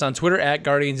can follow us on Twitter at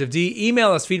Guardians of D.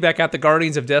 Email us feedback at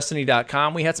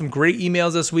theguardiansofdestiny.com. We had some great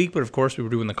emails this week, but of course we were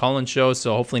doing the call-in show,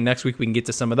 so hopefully next week we can get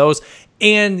to some of those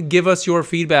and give us your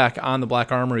feedback on the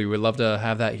Black Armory. We'd love to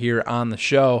have that here on the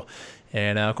show.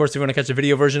 And, of course, if you want to catch a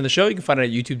video version of the show, you can find it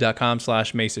at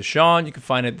youtube.com/MesaSean. You can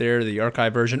find it there, the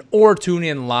archive version, or tune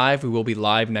in live. We will be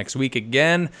live next week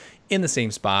again in the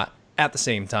same spot at the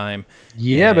same time.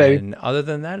 Yeah, baby. And other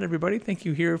than that, everybody, thank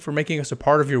you here for making us a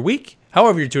part of your week.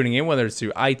 However you're tuning in, whether it's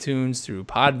through iTunes, through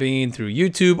Podbean, through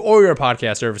YouTube, or your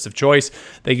podcast service of choice.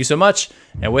 Thank you so much.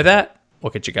 And with that,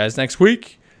 we'll catch you guys next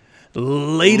week.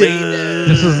 Later.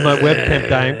 This is my webcam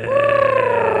time.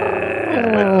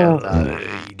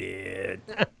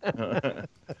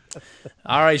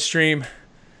 All right, stream.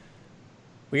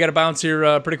 We got to bounce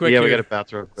here pretty quick. Yeah, we got to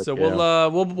bounce real quick. So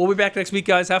we'll be back next week,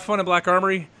 guys. Have fun at Black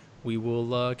Armory. We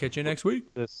will catch you next week.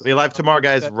 Be live tomorrow,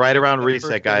 guys. Right around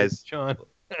reset, guys. Sean.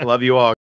 Love you all.